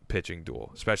good pitching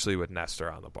duel, especially with Nestor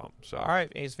on the bump. So all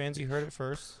right, A's fans, you heard it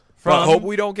first. But hope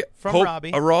we don't get from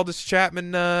Robbie. Aroldis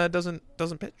Chapman doesn't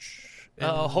pitch.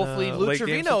 Hopefully Lou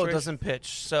Trevino doesn't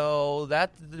pitch, so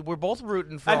that we're both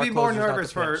rooting for. I'd be more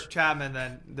nervous for Chapman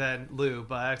than Lou,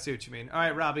 but I see what you mean. All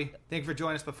right, Robbie, thank you for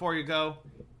joining us. Before you go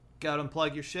out and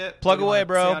plug your shit. Plug away,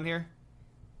 bro. On here?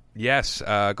 Yes,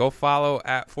 go follow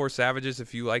at Four Savages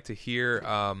if you like to hear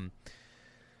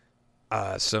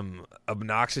some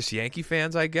obnoxious Yankee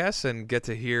fans, I guess, and get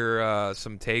to hear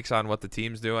some takes on what the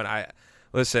team's doing.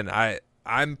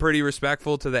 I'm pretty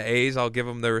respectful to the A's. I'll give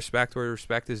them the respect where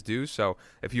respect is due. So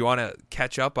if you want to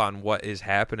catch up on what is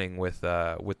happening with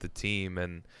the team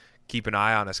and keep an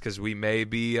eye on us, because we may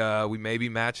be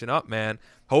matching up, man.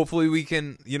 Hopefully we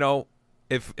can,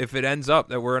 if it ends up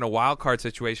that we're in a wild card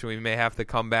situation, we may have to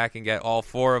come back and get all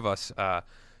 4 of us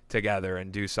together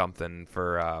and do something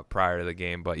for prior to the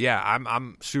game. But yeah,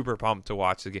 I'm super pumped to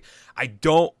watch the game.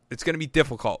 It's going to be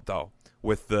difficult though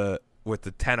with the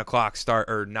 10 o'clock start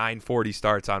or 9:40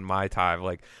 starts on my time.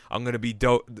 Like I'm gonna be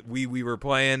we were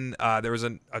playing. There was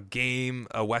a game,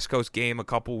 a West Coast game, a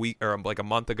couple weeks or like a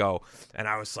month ago, and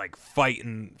I was like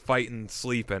fighting,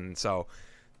 sleeping. So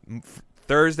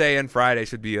Thursday and Friday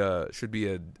should be a.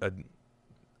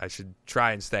 I should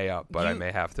try and stay up, but I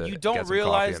may have to. You don't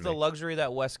realize the luxury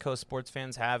that West Coast sports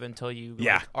fans have until you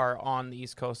are on the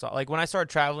East Coast. Like when I started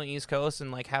traveling East Coast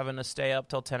and like having to stay up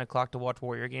till 10 o'clock to watch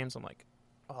Warrior games, I'm like,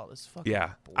 oh, this is fucking.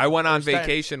 Yeah, I went on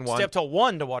vacation once. Stay up till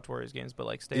 1 to watch Warriors games, but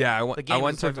like stay. Yeah, I went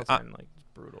to 10, like it's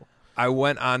brutal. I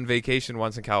went on vacation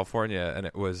once in California, and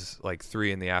it was like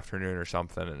 3 in the afternoon or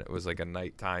something, and it was like a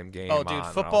nighttime game. Oh, dude,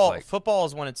 football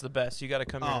is when it's the best. You got to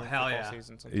come here in football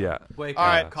season sometime. Yeah. Wake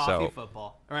up, coffee,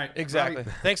 football. All right. Exactly.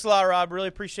 Thanks a lot, Rob. Really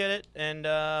appreciate it. And,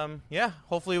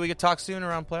 hopefully we could talk soon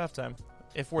around playoff time.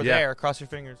 If we're there, cross your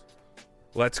fingers.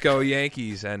 Let's go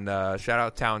Yankees, and shout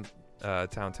out Town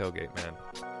Tailgate, man.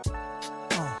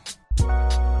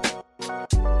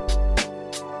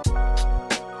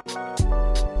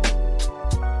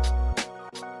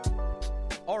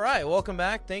 All right, welcome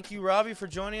back. Thank you, Robbie, for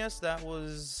joining us. That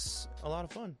was a lot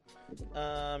of fun.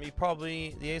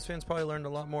 The A's fans probably learned a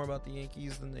lot more about the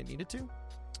Yankees than they needed to.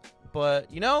 But,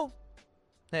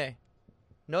 hey,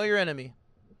 know your enemy.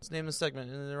 Let's name the segment.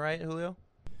 Isn't it right, Julio?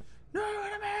 Know your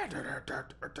enemy.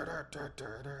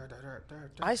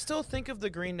 I still think of the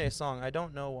Green Day song. I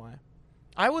don't know why.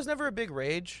 I was never a big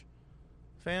Rage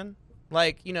fan.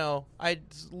 Like, I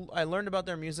learned about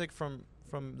their music from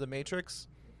The Matrix.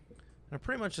 I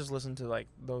pretty much just listen to like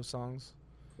those songs.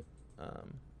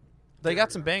 They got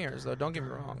some bangers though. Don't get me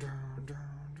wrong.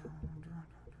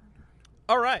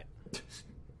 All right,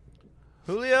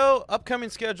 Julio, upcoming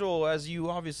schedule. As you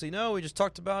obviously know, we just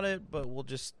talked about it, but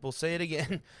we'll say it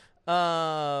again.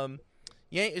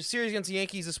 Series against the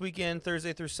Yankees this weekend,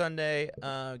 Thursday through Sunday.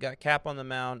 Got Cap on the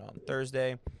mound on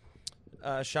Thursday.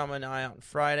 Shama and I on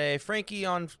Friday. Frankie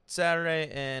on Saturday,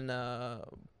 and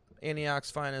Antioch's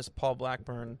finest Paul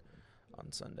Blackburn on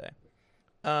Sunday.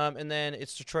 And then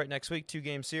it's Detroit next week,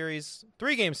 3-game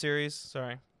series,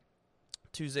 sorry.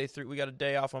 We got a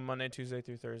day off on Monday, Tuesday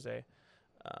through Thursday.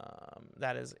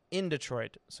 That is in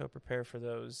Detroit, so prepare for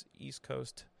those East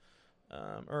Coast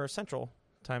or Central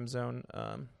time zone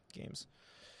games.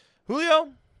 Julio,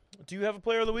 do you have a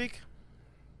player of the week?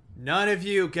 None of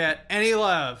you get any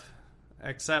love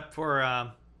except for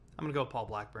I'm gonna go Paul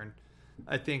Blackburn.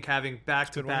 I think having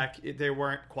back-to-back, they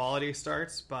weren't quality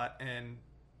starts, but in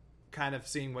kind of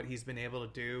seeing what he's been able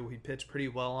to do, he pitched pretty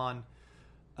well on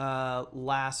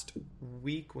last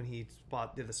week when he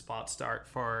did the spot start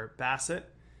for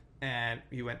Bassett, and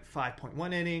he went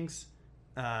 5.1 innings.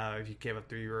 He gave up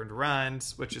 3 earned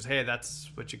runs, which is, hey,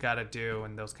 that's what you got to do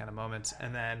in those kind of moments.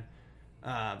 And then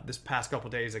this past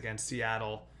couple days against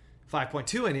Seattle,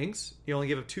 5.2 innings. He only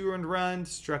gave up 2 earned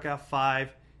runs, struck out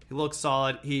 5. He looked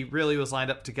solid. He really was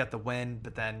lined up to get the win,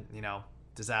 but then,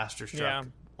 disaster struck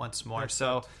once more.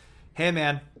 So, hey,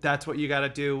 man, that's what you got to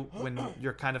do when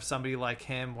you're kind of somebody like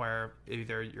him, where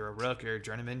either you're a rook or a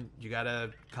journeyman. You got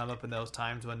to come up in those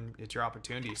times when it's your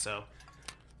opportunity. So,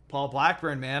 Paul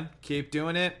Blackburn, man, keep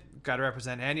doing it. Got to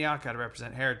represent Antioch. Got to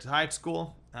represent Heritage High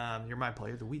School. You're my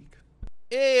player of the week.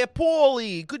 Hey,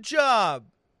 Paulie, good job.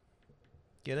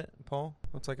 Get it, Paul?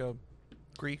 That's like a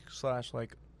Greek /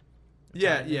 like.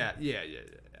 Yeah.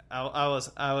 I was.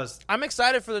 I'm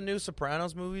excited for the new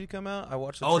Sopranos movie to come out. I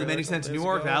watched. The Many Saints of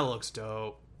Newark. That looks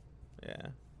dope. Yeah.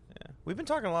 We've been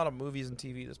talking a lot of movies and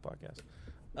TV this podcast.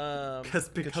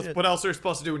 Because what else are you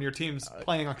supposed to do when your team's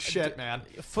playing on shit, man?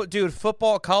 Dude,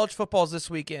 college football's this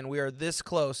weekend. We are this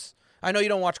close. I know you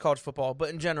don't watch college football, but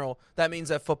in general, that means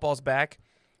that football's back.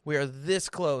 We are this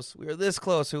close.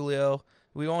 Julio.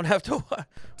 We won't have to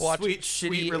watch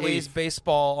shitty A's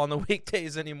baseball on the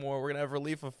weekdays anymore. We're going to have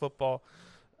relief of football.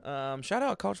 Shout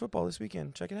out college football this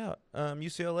weekend. Check it out.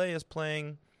 UCLA is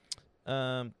playing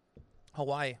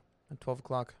Hawaii at 12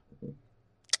 o'clock.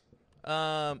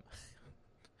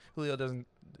 Julio doesn't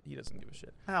give a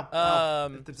shit.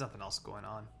 There's nothing else going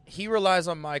on. He relies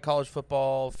on my college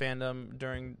football fandom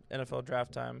during NFL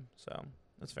draft time, so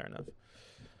that's fair enough.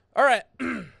 All right.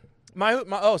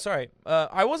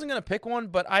 I wasn't going to pick one,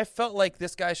 but I felt like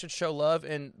this guy should show love,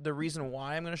 and the reason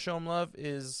why I'm going to show him love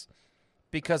is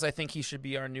because I think he should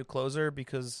be our new closer,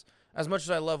 because as much as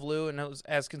I love Lou and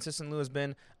as consistent Lou has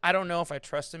been, I don't know if I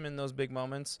trust him in those big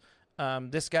moments.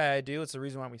 This guy I do. It's the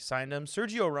reason why we signed him.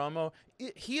 Sergio Romo,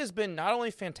 he has been not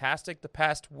only fantastic the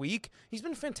past week, he's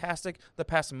been fantastic the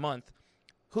past month.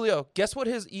 Julio, guess what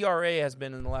his ERA has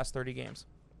been in the last 30 games?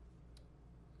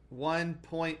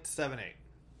 1.78.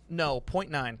 No,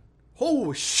 0.9.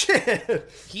 Oh, shit.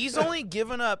 He's only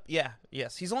given up,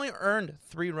 he's only earned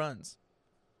 3 runs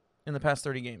in the past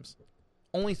 30 games.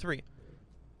 Only 3.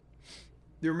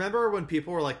 You remember when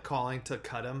people were, calling to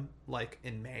cut him,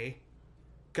 in May?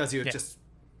 Because he was just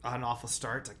on an awful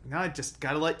start. It's like, no, I just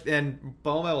got to let... And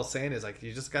Boma was saying is,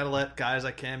 you just got to let guys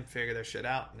like him figure their shit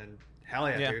out. And then, hell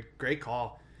yeah, dude. Great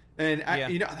call. And,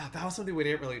 that was something we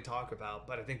didn't really talk about,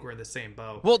 but I think we're in the same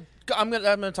boat. Well, I'm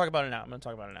gonna talk about it now.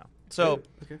 So,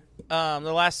 okay.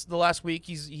 The last week,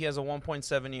 he has a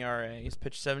 1.7 ERA. He's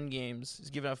pitched 7 games.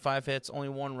 He's given up 5 hits, only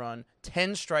 1 run,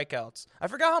 10 strikeouts. I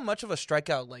forgot how much of a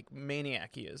strikeout,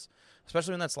 maniac he is,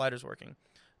 especially when that slider's working.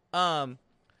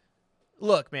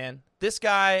 Look, man, this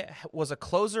guy was a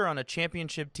closer on a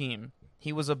championship team.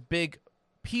 He was a big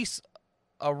piece,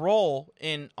 a role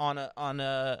on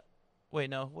a. Wait,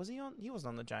 no, was he on? He wasn't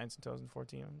on the Giants in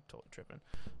 2014. I'm totally tripping.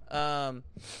 I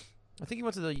think he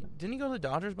went to didn't he go to the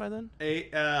Dodgers by then?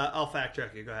 I'll fact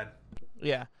check you. Go ahead.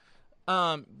 Yeah.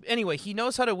 Anyway, he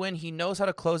knows how to win. He knows how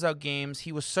to close out games.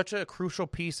 He was such a crucial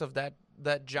piece of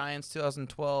that Giants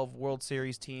 2012 World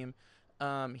Series team.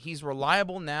 He's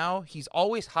reliable now. He's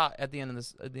always hot at the end of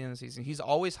the season. He's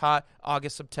always hot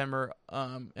August, September,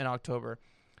 and October.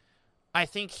 I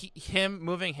think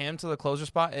moving him to the closer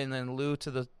spot and then Lou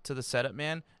to the setup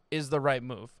man is the right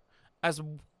move. As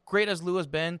great as Lou has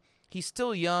been, he's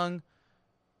still young.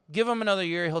 Give him another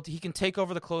year. He can take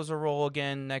over the closer role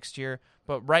again next year.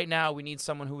 But right now, we need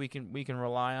someone who we can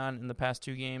rely on. In the past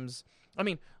 2 games, I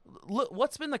mean, look,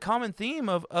 what's been the common theme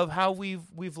of how we've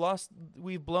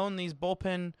blown these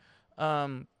bullpen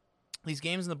these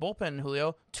games in the bullpen,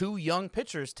 Julio? 2 young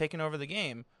pitchers taking over the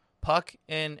game. Puck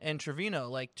and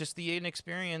Trevino, just the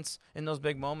inexperience in those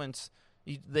big moments.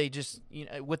 They just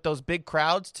with those big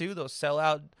crowds too, those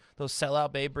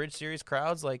sellout Bay Bridge Series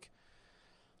crowds.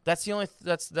 That's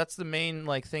the main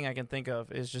thing I can think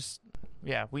of is just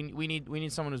we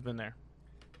need someone who's been there.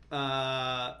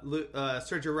 Sergio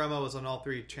Romo was on all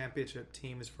 3 championship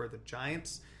teams for the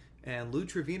Giants, and Lou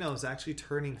Trevino is actually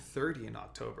turning 30 in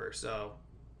October. So.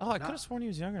 Oh, I could have sworn he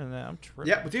was younger than that. I'm tripping.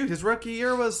 Yeah, but dude, his rookie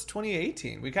year was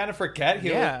 2018. We kind of forget.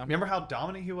 Remember how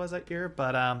dominant he was that year?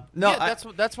 But no,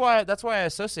 that's why I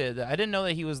associated that. I didn't know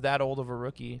that he was that old of a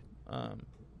rookie.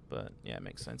 But yeah, it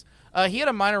makes sense. He had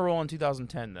a minor role in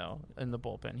 2010 though in the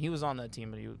bullpen. He was on that team,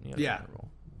 but he had a minor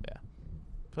role. Yeah.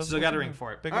 Still got a ring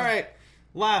for it. All right.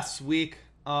 Last week,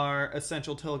 our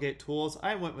essential tailgate tools.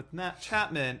 I went with Matt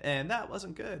Chapman, and that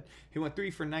wasn't good. He went 3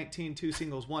 for 19, 2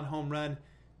 singles, 1 home run,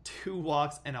 2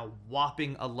 walks, and a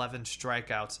whopping 11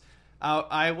 strikeouts.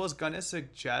 I was going to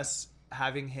suggest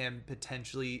having him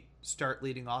potentially start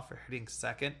leading off or hitting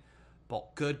second,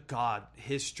 but good God,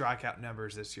 his strikeout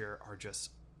numbers this year are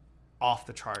just off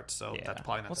the charts. So that's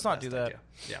probably not. Let's the not best do that. idea.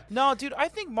 Yeah. No, dude, I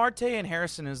think Marte and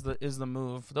Harrison is the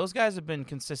move. Those guys have been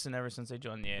consistent ever since they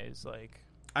joined the A's.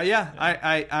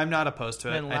 I'm not opposed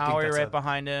to it. And Lowry right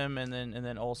behind him, and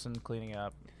then Olsen cleaning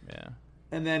up. Yeah.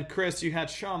 And then Chris, you had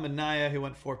Sean Manaea, who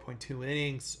went 4.2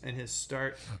 innings in his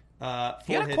start. He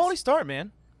had a quality start,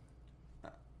 man.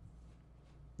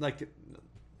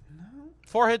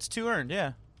 4 hits, 2 earned.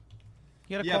 Yeah.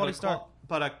 He had a quality start.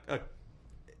 But a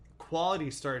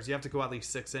quality starts, you have to go at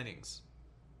least 6 innings.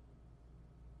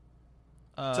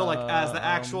 So, as the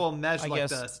actual measure,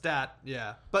 the stat,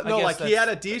 yeah. But no, he had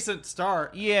a decent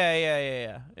start.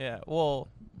 Yeah. Well,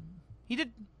 he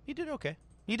did okay.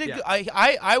 He did.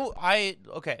 Yeah.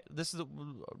 Okay. This is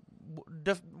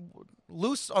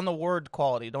loose on the word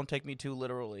quality. Don't take me too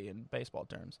literally in baseball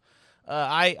terms.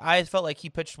 I felt like he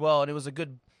pitched well, and it was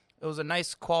a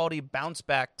nice quality bounce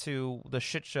back to the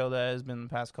shit show that has been the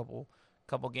past couple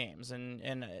games, and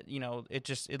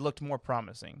it looked more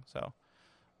promising. So,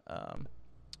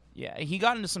 yeah, he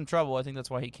got into some trouble. I think that's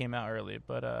why he came out early.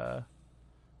 But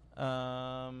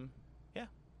yeah.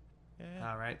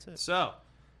 All right. So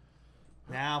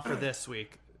now for this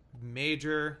week,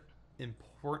 major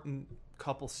important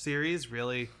couple series.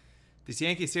 Really, this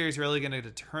Yankee series really going to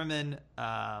determine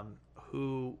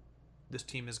who this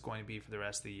team is going to be for the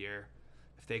rest of the year.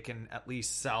 If they can at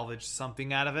least salvage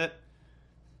something out of it,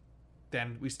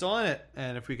 then we still in it.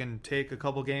 And if we can take a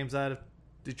couple games out of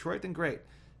Detroit, then great.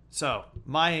 So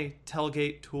my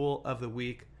tailgate tool of the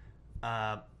week,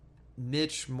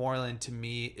 Mitch Moreland to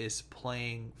me is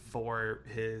playing for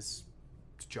his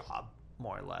job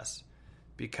more or less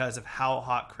because of how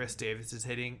hot Chris Davis is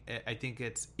hitting. I think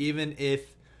it's, even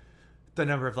if the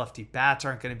number of lefty bats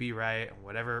aren't going to be right,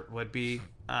 whatever it would be,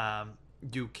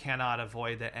 you cannot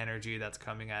avoid the energy that's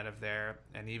coming out of there.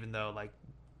 And even though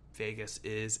Vegas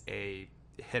is a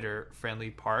hitter friendly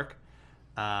park,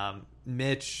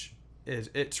 Mitch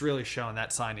it's really shown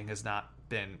that signing has not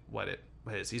been what it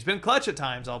is. He's been clutch at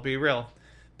times, I'll be real,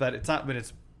 but it's not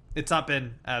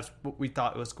been as what we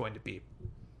thought it was going to be.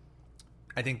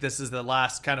 I think this is the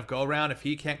last kind of go around. If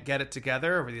he can't get it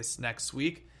together over this next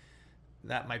week,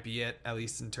 that might be it, at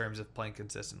least in terms of playing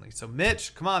consistently. So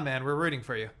Mitch, come on, man, we're rooting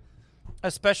for you.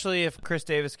 Especially if Chris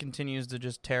Davis continues to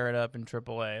just tear it up in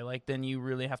AAA, then you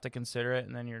really have to consider it,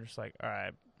 and then you're just like, all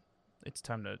right, it's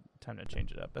time to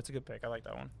change it up. That's a good pick. I like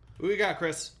that one. Who you got,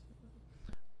 Chris?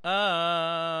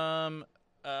 I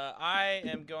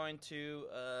am going to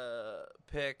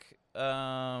pick.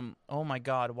 Oh my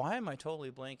God, why am I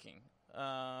totally blanking?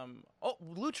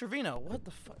 Lou Trevino. What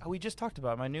the fuck? We just talked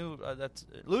about my new. That's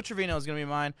Lou Trevino is going to be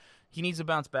mine. He needs to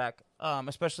bounce back,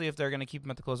 especially if they're going to keep him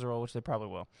at the closer role, which they probably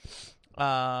will.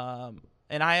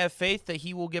 And I have faith that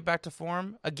he will get back to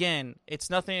form. Again, it's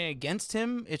nothing against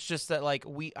him. It's just that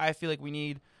I feel like we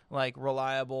need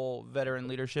reliable veteran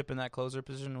leadership in that closer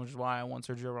position, which is why I want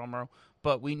Sergio Romero.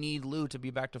 But we need Lou to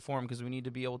be back to form because we need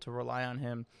to be able to rely on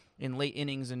him in late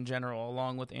innings in general,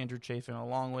 along with Andrew Chafin,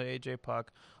 along with AJ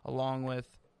Puck, along with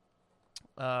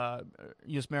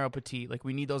Yusmeiro Petit.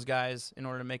 We need those guys in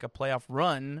order to make a playoff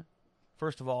run,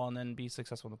 first of all, and then be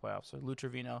successful in the playoffs. So Lou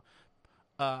Trevino,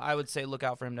 I would say look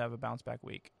out for him to have a bounce back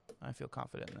week. I feel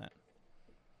confident in that.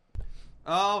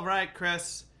 All right,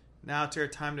 Chris. Now it's your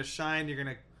time to shine. You're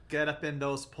going to get up in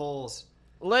those polls.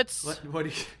 What do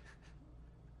you...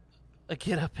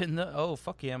 Get up in the... Oh,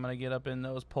 fuck yeah, I'm going to get up in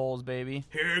those polls, baby.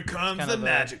 Here comes the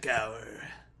magic hour.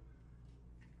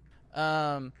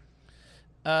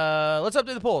 Let's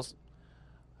update the polls.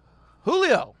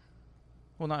 Julio.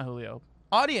 Well, not Julio.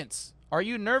 Audience, are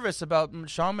you nervous about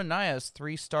Sean Manaea's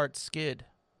 3-start skid?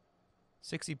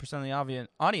 60% of the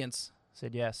audience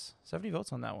said yes. 70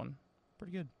 votes on that one.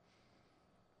 Pretty good.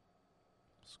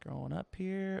 Scrolling up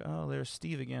here. Oh, there's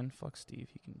Steve again. Fuck Steve.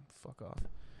 He can fuck off.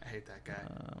 I hate that guy.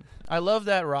 I love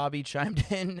that Robbie chimed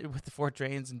in with the 4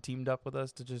 trains and teamed up with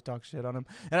us to just talk shit on him.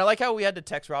 And I like how we had to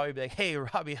text Robbie, be like, hey,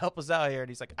 Robbie, help us out here. And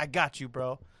he's like, I got you,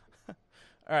 bro. All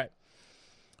right.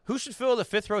 Who should fill the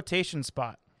 5th rotation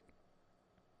spot?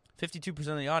 52%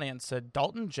 of the audience said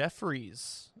Dalton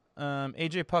Jeffries.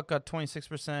 AJ Puck got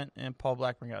 26%, and Paul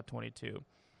Blackburn got 22%.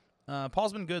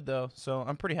 Paul's been good, though, so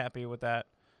I'm pretty happy with that.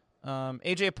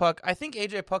 AJ Puck. I think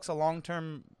AJ Puck's a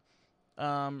long-term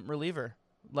reliever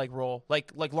role.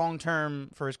 Like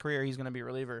long-term for his career, he's going to be a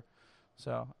reliever.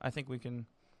 So I think we can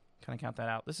kind of count that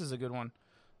out. This is a good one.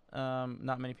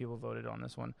 Not many people voted on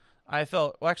this one.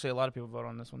 Actually, a lot of people voted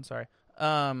on this one. Sorry.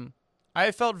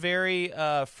 I felt very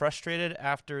frustrated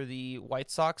after the White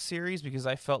Sox series because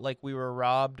I felt like we were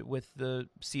robbed with the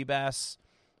Seabass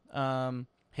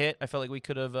hit. I felt like we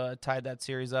could have tied that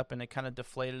series up, and it kind of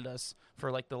deflated us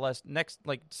for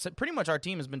pretty much our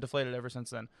team has been deflated ever since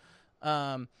then.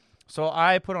 So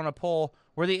I put on a poll,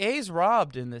 were the A's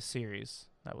robbed in this series?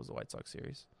 That was the White Sox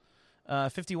series.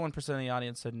 51% of the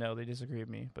audience said no, they disagree with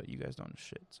me, but you guys don't know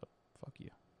shit, so fuck you.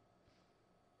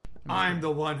 I'm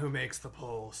the one who makes the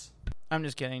polls. I'm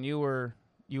just kidding. You were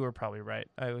probably right.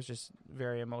 I was just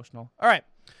very emotional. All right.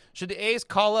 Should the A's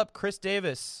call up Chris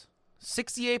Davis?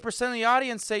 68% of the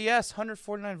audience say yes.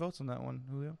 149 votes on that one,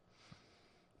 Julio.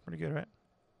 Pretty good, right?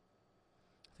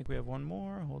 I think we have one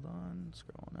more. Hold on.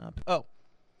 Scrolling up. Oh.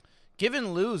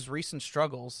 Given Lou's recent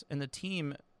struggles and the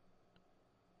team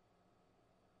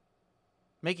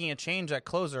making a change at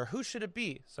closer, who should it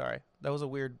be? Sorry, that was a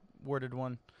weird worded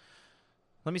one.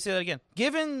 Let me say that again.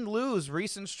 Given Lou's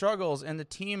recent struggles and the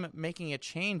team making a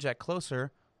change at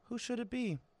closer, who should it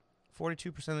be?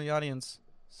 42% of the audience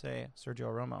say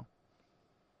Sergio Romo.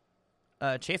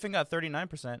 Chafin got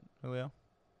 39%, Julio.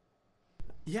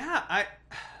 Yeah,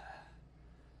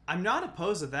 I'm not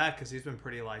opposed to that because he's been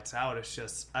pretty lights out. It's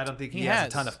just I don't think he has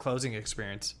a ton of closing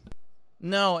experience.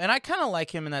 No, and I kind of like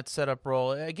him in that setup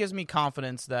role. It gives me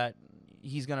confidence that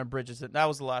he's going to bridge it. That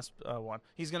was the last one.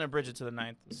 He's going to bridge it to the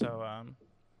 9th. So,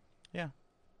 yeah,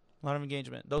 a lot of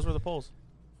engagement. Those were the polls.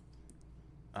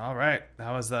 All right,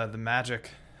 that was the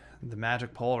magic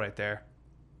poll right there.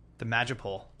 The magic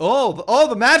poll. Oh,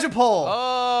 the magic poll.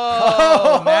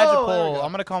 Oh, magic poll.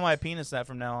 I'm going to call my penis that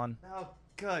from now on. Oh,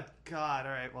 good God.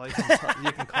 All right, well, you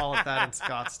can call it that in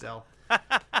Scottsdale.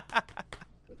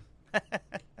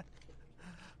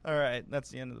 All right, that's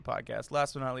the end of the podcast.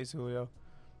 Last but not least, Julio.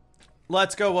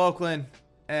 Let's go, Oakland,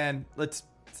 and let's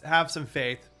have some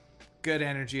faith. Good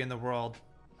energy in the world.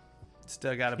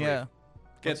 Still got to believe. Yeah.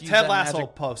 Get Ted Lasso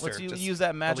poster. Let's use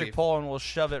that magic pole, and we'll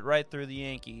shove it right through the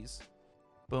Yankees.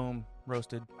 Boom.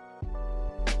 Roasted.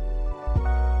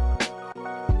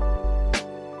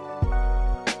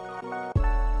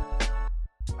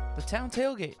 The Town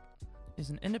Tailgate is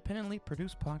an independently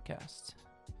produced podcast.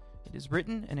 It is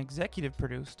written and executive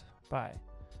produced by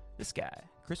this guy,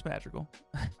 Chris Madrigal,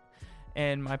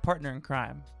 and my partner in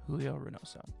crime, Julio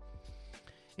Reynoso.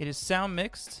 It is sound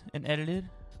mixed and edited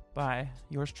by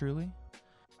yours truly.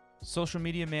 Social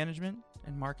media management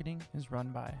and marketing is run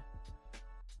by,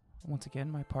 once again,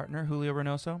 my partner, Julio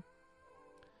Reynoso.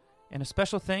 And a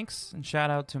special thanks and shout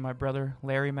out to my brother,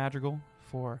 Larry Madrigal,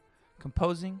 for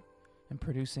composing and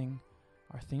producing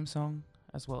our theme song,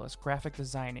 as well as graphic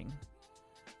designing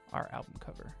our album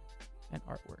cover and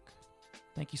artwork.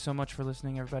 Thank you so much for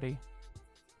listening, everybody.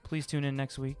 Please tune in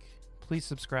next week. Please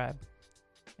subscribe.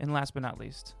 And last but not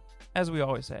least, as we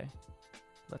always say,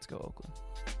 let's go Oakland.